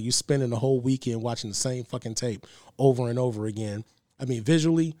 So it was like you spending the whole weekend watching the same fucking tape over and over again. I mean,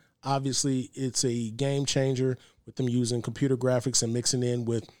 visually, obviously, it's a game changer with them using computer graphics and mixing in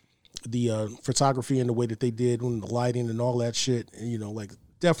with the photography and the way that they did and the lighting and all that shit. And, you know, like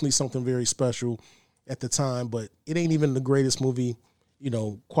definitely something very special at the time, but it ain't even the greatest movie, you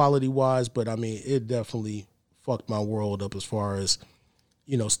know, quality wise, but I mean, it definitely fucked my world up as far as,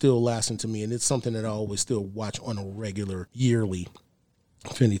 you know, still lasting to me. And it's something that I always still watch on a regular, yearly,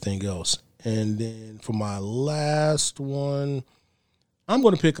 if anything else. And then for my last one, I'm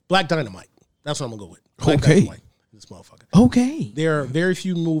going to pick Black Dynamite. That's what I'm going to go with. Black Dynamite. This motherfucker. Okay. There are very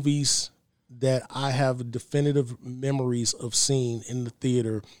few movies that I have definitive memories of seeing in the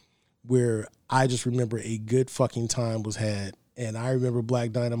theater where I just remember a good fucking time was had. And I remember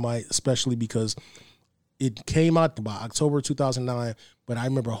Black Dynamite, especially because it came out by October 2009, but I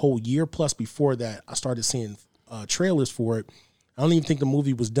remember a whole year plus before that, I started seeing trailers for it. I don't even think the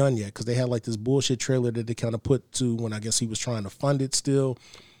movie was done yet because they had like this bullshit trailer that they kind of put to when I guess he was trying to fund it still.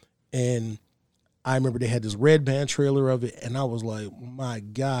 And I remember they had this red band trailer of it, and I was like, my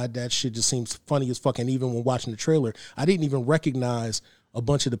God, that shit just seems funny as fuck. And even when watching the trailer, I didn't even recognize a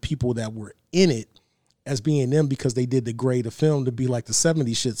bunch of the people that were in it as being them because they did degrade the film to be like the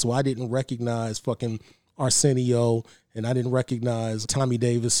 70s shit. So I didn't recognize fucking Arsenio, and I didn't recognize Tommy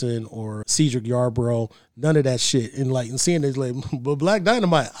Davidson or Cedric Yarbrough, none of that shit. And like, and seeing it like, but Black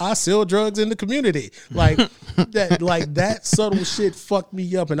Dynamite, I sell drugs in the community. Like that, like that subtle shit fucked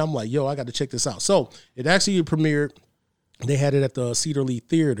me up. And I'm like, yo, I got to check this out. So it actually premiered. They had it at the Cedar Lee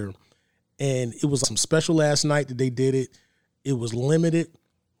Theater, and it was some special last night that they did it. It was limited.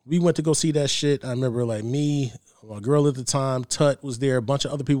 We went to go see that shit. I remember like me, my girl at the time, Tut was there, a bunch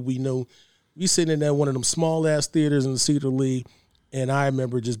of other people we knew. We sitting in there, one of them small ass theaters in the Cedar Lee, and I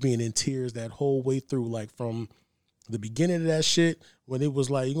remember just being in tears that whole way through, like from the beginning of that shit when it was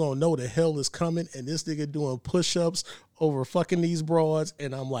like, you gonna know the hell is coming, and this nigga doing push-ups over fucking these broads,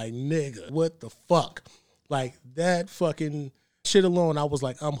 and I'm like, nigga, what the fuck? Like that fucking shit alone, I was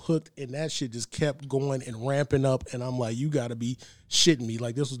like, I'm hooked, and that shit just kept going and ramping up, and I'm like, you gotta be shitting me.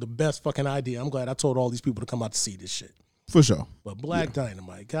 Like this was the best fucking idea. I'm glad I told all these people to come out to see this shit. For sure. But Black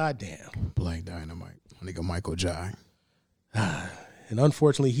Dynamite, goddamn. Black Dynamite. Nigga Michael Jai. And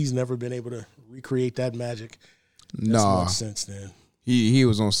unfortunately, he's never been able to recreate that magic. Nah. Since then. He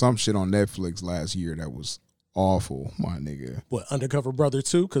was on some shit on Netflix last year that was awful, my nigga. What, Undercover Brother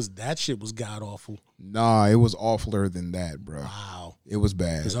 2? Because that shit was god awful. Nah, it was awfuler than that, bro. Wow. It was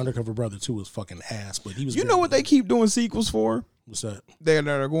bad. Because Undercover Brother 2 was fucking ass, but he was. You know what they keep doing sequels for? What's that? That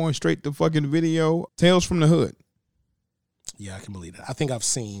are going straight to fucking video. Tales from the Hood. Yeah, I can believe that. I think I've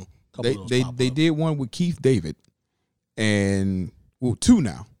seen a couple of those. They did one with Keith David, and well, two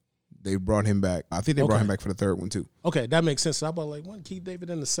now. They brought him back. I think they brought him back for the third one too. Okay, that makes sense. I about like one Keith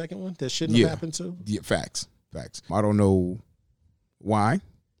David in the second one that shouldn't have happened to. Yeah, facts. I don't know why,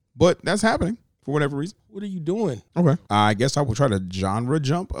 but that's happening for whatever reason. What are you doing? Okay, I guess I will try to genre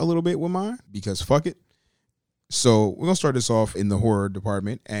jump a little bit with mine because fuck it. So we're gonna start this off in the horror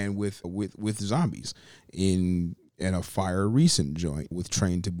department and with zombies in a fire recent joint with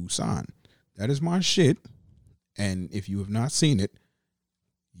Train to Busan. That is my shit, and if you have not seen it,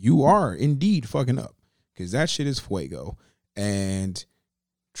 you are indeed fucking up because that shit is fuego, and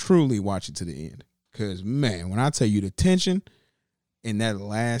truly watch it to the end. Because, man, when I tell you the tension in that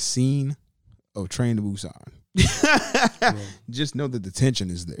last scene of Train to Busan, just know that the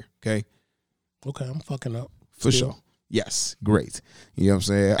tension is there, okay? Okay, I'm fucking up. For sure. Yes, great. You know what I'm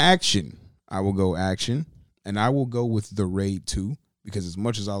saying? Action. I will go action, and I will go with The Raid 2 because as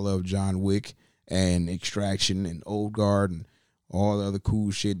much as I love John Wick and Extraction and Old Guard and all the other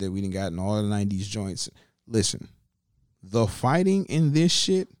cool shit that we done got in all the 90s joints, listen, the fighting in this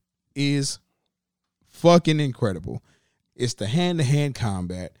shit is fucking incredible. It's the hand-to-hand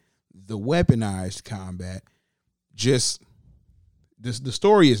combat, the weaponized combat, just the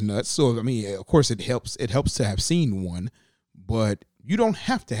story is nuts. So I mean, of course it helps to have seen one, but you don't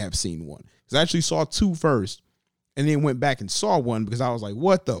have to have seen one. Because I actually saw two first and then went back and saw one because I was like,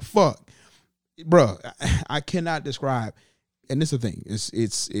 what the fuck? Bro, I cannot describe. And this is the thing,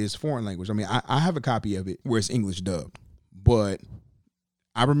 it's foreign language. I mean, I have a copy of it where it's English dubbed, but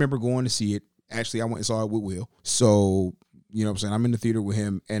I remember going to see it. Actually, I went and saw it with Will. So, you know what I'm saying? I'm in the theater with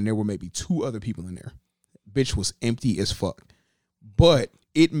him, and there were maybe two other people in there. Bitch was empty as fuck. But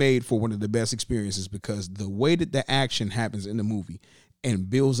it made for one of the best experiences because the way that the action happens in the movie and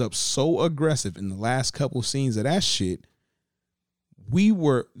builds up so aggressive in the last couple scenes of that shit. We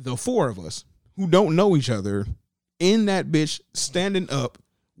were the four of us who don't know each other in that bitch standing up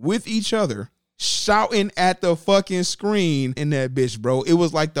with each other, shouting at the fucking screen in that bitch, bro. It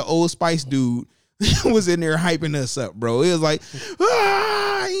was like the Old Spice dude was in there hyping us up, bro. It was like,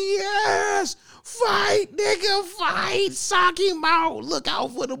 yes, fight, nigga, fight, sock him out, look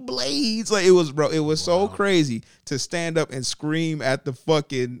out for the blades. Like, it was, bro, it was so crazy to stand up and scream at the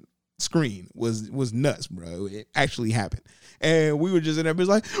fucking screen. Was nuts, bro. It actually happened. And we were just in there, bitch,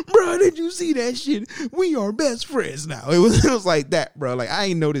 like, bro, did you see that shit? We are best friends now. It was like that, bro. Like, I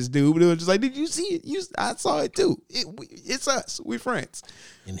ain't know this dude, but it was just like, did you see it? I saw it too. It's us. We friends.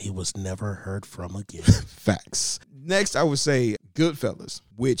 And he was never heard from again. Facts. Next, I would say Goodfellas,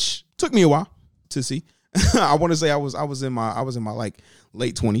 which took me a while to see. I want to say I was in my like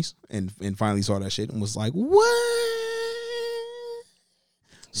late 20s and finally saw that shit and was like, what? Yeah.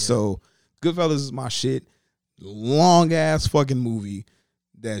 So Goodfellas is my shit. Long ass fucking movie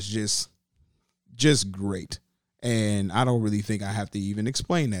that's just great. And I don't really think I have to even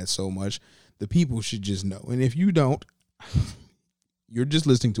explain that so much. The people should just know. And if you don't, you're just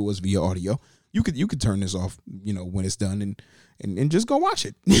listening to us via audio. You could turn this off, when it's done and just go watch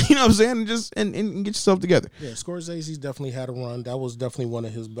it. You know what I'm saying? And just and get yourself together. Yeah, Scorsese's definitely had a run. That was definitely one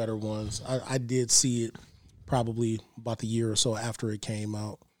of his better ones. I did see it probably about the year or so after it came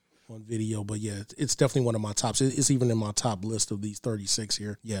out on video, but yeah, it's definitely one of my tops. It's even in my top list of these 36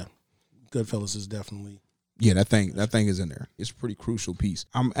 here. Yeah, Goodfellas is definitely. Yeah, that thing is in there. It's a pretty crucial piece.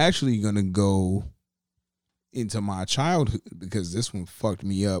 I'm actually gonna go into my childhood because this one fucked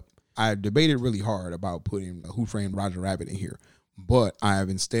me up. I debated really hard about putting Who Framed Roger Rabbit in here, but I have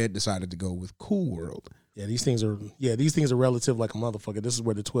instead decided to go with Cool World. Yeah, these things are relative like a motherfucker. This is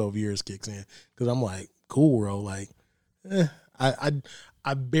where the 12 years kicks in because I'm like Cool World, like,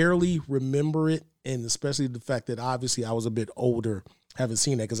 I barely remember it, and especially the fact that obviously I was a bit older, haven't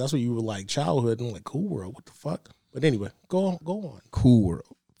seen that because that's what you were like childhood, and I'm like Cool World, what the fuck? But anyway, go on. Cool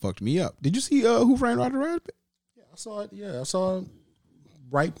World fucked me up. Did you see Who Framed Roger Rabbit? Yeah, I saw it. Yeah, I saw it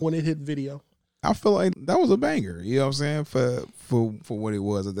right when it hit video. I feel like that was a banger. You know what I'm saying? For what it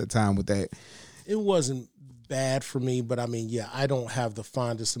was at that time with that. It wasn't bad for me, but I mean, yeah, I don't have the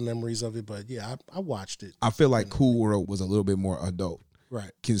fondest of memories of it, but yeah, I watched it. I feel like Cool World was a little bit more adult.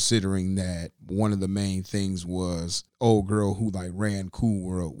 Right. Considering that one of the main things was old girl who like ran Cool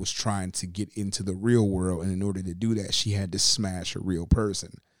World was trying to get into the real world. And in order to do that, she had to smash a real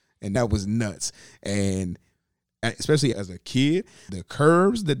person. And that was nuts. And especially as a kid, the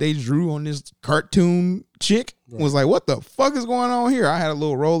curves that they drew on this cartoon chick was like, what the fuck is going on here? I had a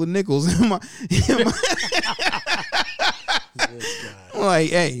little roll of nickels in my like,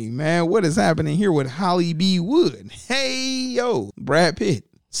 hey, man, what is happening here with Holly B. Wood? Hey, yo, Brad Pitt,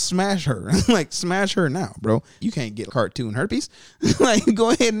 smash her. Like, smash her now, bro. You can't get cartoon herpes. Like,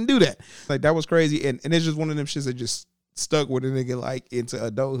 go ahead and do that. Like, that was crazy. And it's just one of them shits that just stuck with a nigga, like, into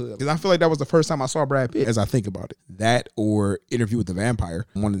adulthood. Because I feel like that was the first time I saw Brad Pitt, as I think about it. That or Interview with the Vampire,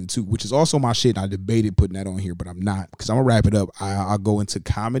 one of the two, which is also my shit. I debated putting that on here, but I'm not. Because I'm going to wrap it up. I'll go into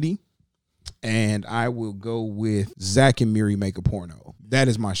comedy. And I will go with Zach and Miri Make a Porno. That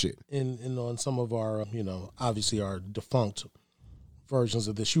is my shit. And on some of our, obviously our defunct versions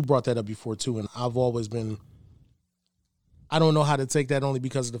of this, you brought that up before too. And I've always been, I don't know how to take that only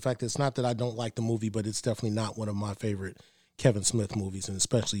because of the fact that it's not that I don't like the movie, but it's definitely not one of my favorite Kevin Smith movies. And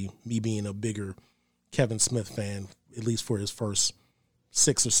especially me being a bigger Kevin Smith fan, at least for his first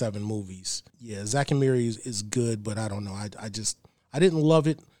 6 or 7 movies. Yeah, Zach and Miri is good, but I don't know. I didn't love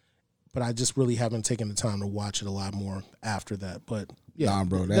it. But I just really haven't taken the time to watch it a lot more after that. But yeah,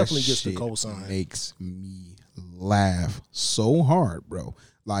 bro, that definitely gets the shit cosign. Makes me laugh so hard, bro.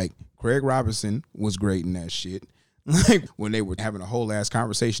 Like, Craig Robinson was great in that shit. Like, when they were having a whole ass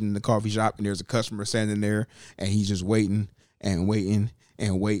conversation in the coffee shop and there's a customer standing there and he's just waiting and waiting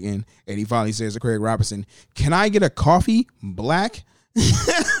and waiting. And he finally says to Craig Robinson, "Can I get a coffee black?"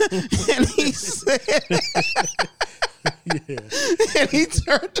 And he said... Yeah. And he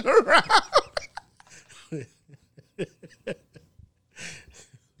turned around.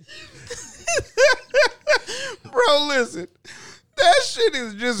 Bro, listen. That shit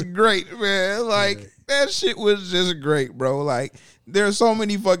is just great, man. Like, that shit was just great, bro. Like, there's so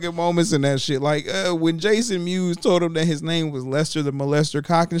many fucking moments in that shit. Like, when Jason Mewes told him that his name was Lester the Molester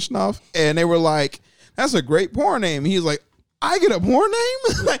Cockenschnuff, and they were like, "That's a great porn name." He was like, "I get a porn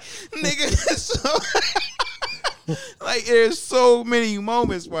name?" Like, nigga, so... Like, there's so many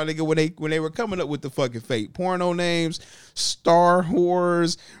moments, my nigga, when they were coming up with the fucking fake porno names, Star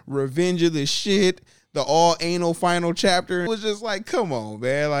Whores, Revenge of the Shit, the all anal final chapter. It was just like, come on,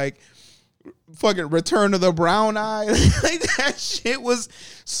 man. Like, fucking Return of the Brown Eye. Like, that shit was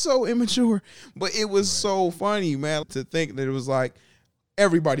so immature. But it was so funny, man, to think that it was like,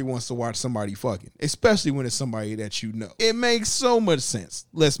 everybody wants to watch somebody fucking, especially when it's somebody that you know. It makes so much sense.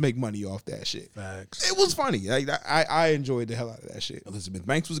 Let's make money off that shit. Facts. It was funny. Like, I enjoyed the hell out of that shit. Elizabeth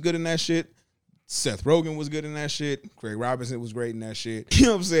Banks was good in that shit. Seth Rogen was good in that shit. Craig Robinson was great in that shit. You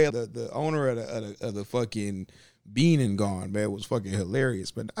know what I'm saying? The owner of the fucking Bean and Gone, man, was fucking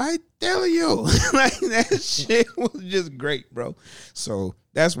hilarious. But I tell you, like, that shit was just great, bro. So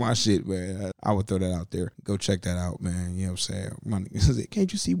that's my shit, man. I would throw that out there. Go check that out, man. You know what I'm saying?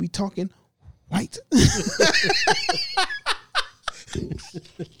 Can't you see we talking white?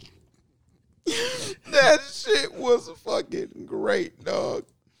 That shit was fucking great, dog.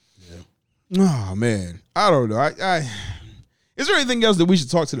 Oh, man. I don't know. Is there anything else that we should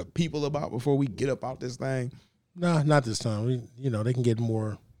talk to the people about before we get up out this thing? Nah, not this time. They can get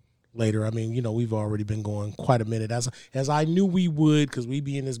more later. I mean, we've already been going quite a minute, as I knew we would, because we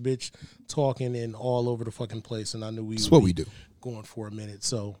be in this bitch talking and all over the fucking place, and I knew That's what we do. Going for a minute.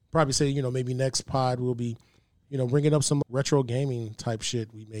 So probably say, maybe next pod we'll be, bringing up some retro gaming type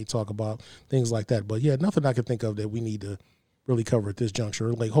shit. We may talk about things like that. But yeah, nothing I can think of that we need to really cover at this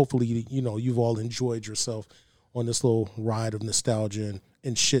juncture. Like, hopefully, you've all enjoyed yourself on this little ride of nostalgia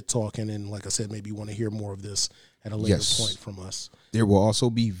and shit talking. And like I said, maybe you want to hear more of this at a later point from us. There will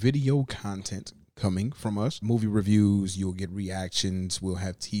also be video content coming from us. Movie reviews, you'll get reactions. We'll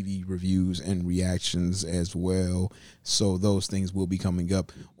have TV reviews and reactions as well. So those things will be coming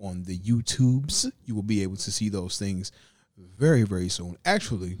up on the YouTubes. You will be able to see those things very, very soon.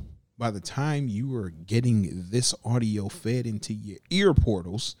 Actually, by the time you are getting this audio fed into your ear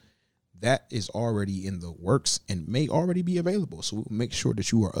portals, that is already in the works and may already be available. So we'll make sure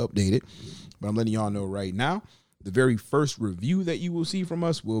that you are updated. But I'm letting y'all know right now, the very first review that you will see from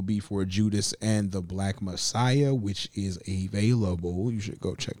us will be for Judas and the Black Messiah, which is available. You should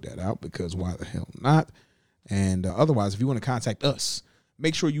go check that out, because why the hell not? And otherwise, if you want to contact us,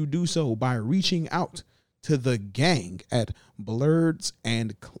 make sure you do so by reaching out to the gang at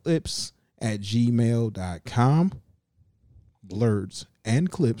blurredsandclips@gmail.com.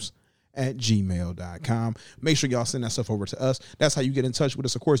 blurredsandclips@gmail.com. Make sure y'all send that stuff over to us. That's how you get in touch with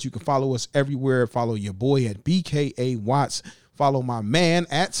us. Of course, you can follow us everywhere. Follow your boy at BKA Watts. Follow my man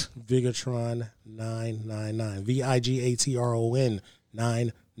at Vigatron 999. VIGATRON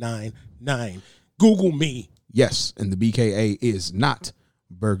 999. Google me. Yes, and the BKA is not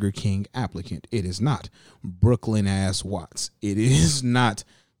Burger King applicant. It is not Brooklyn ass Watts. It is not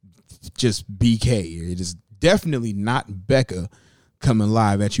just BK. It is definitely not Becca coming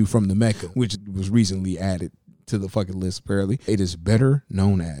live at you from the Mecca, which was recently added to the fucking list, apparently. It is better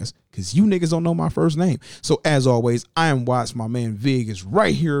known as, because you niggas don't know my first name. So as always, I am Watts. My man Vig is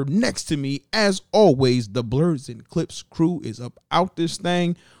right here next to me. As always, the Blurs and Clips crew is up out this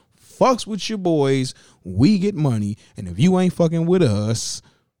thing. Fucks with your boys. We get money. And if you ain't fucking with us,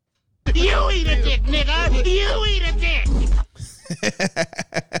 You eat a dick, nigga. You eat a dick.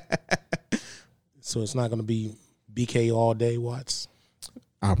 So it's not going to be BK all day, Watts?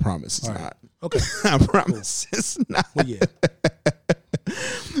 I promise it's not. Okay. I promise it's not. Well, yeah.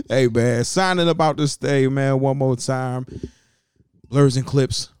 Hey, man, signing about this thing, man, one more time. Blurs and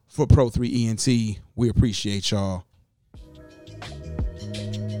Clips for Pro 3 ENT. We appreciate y'all.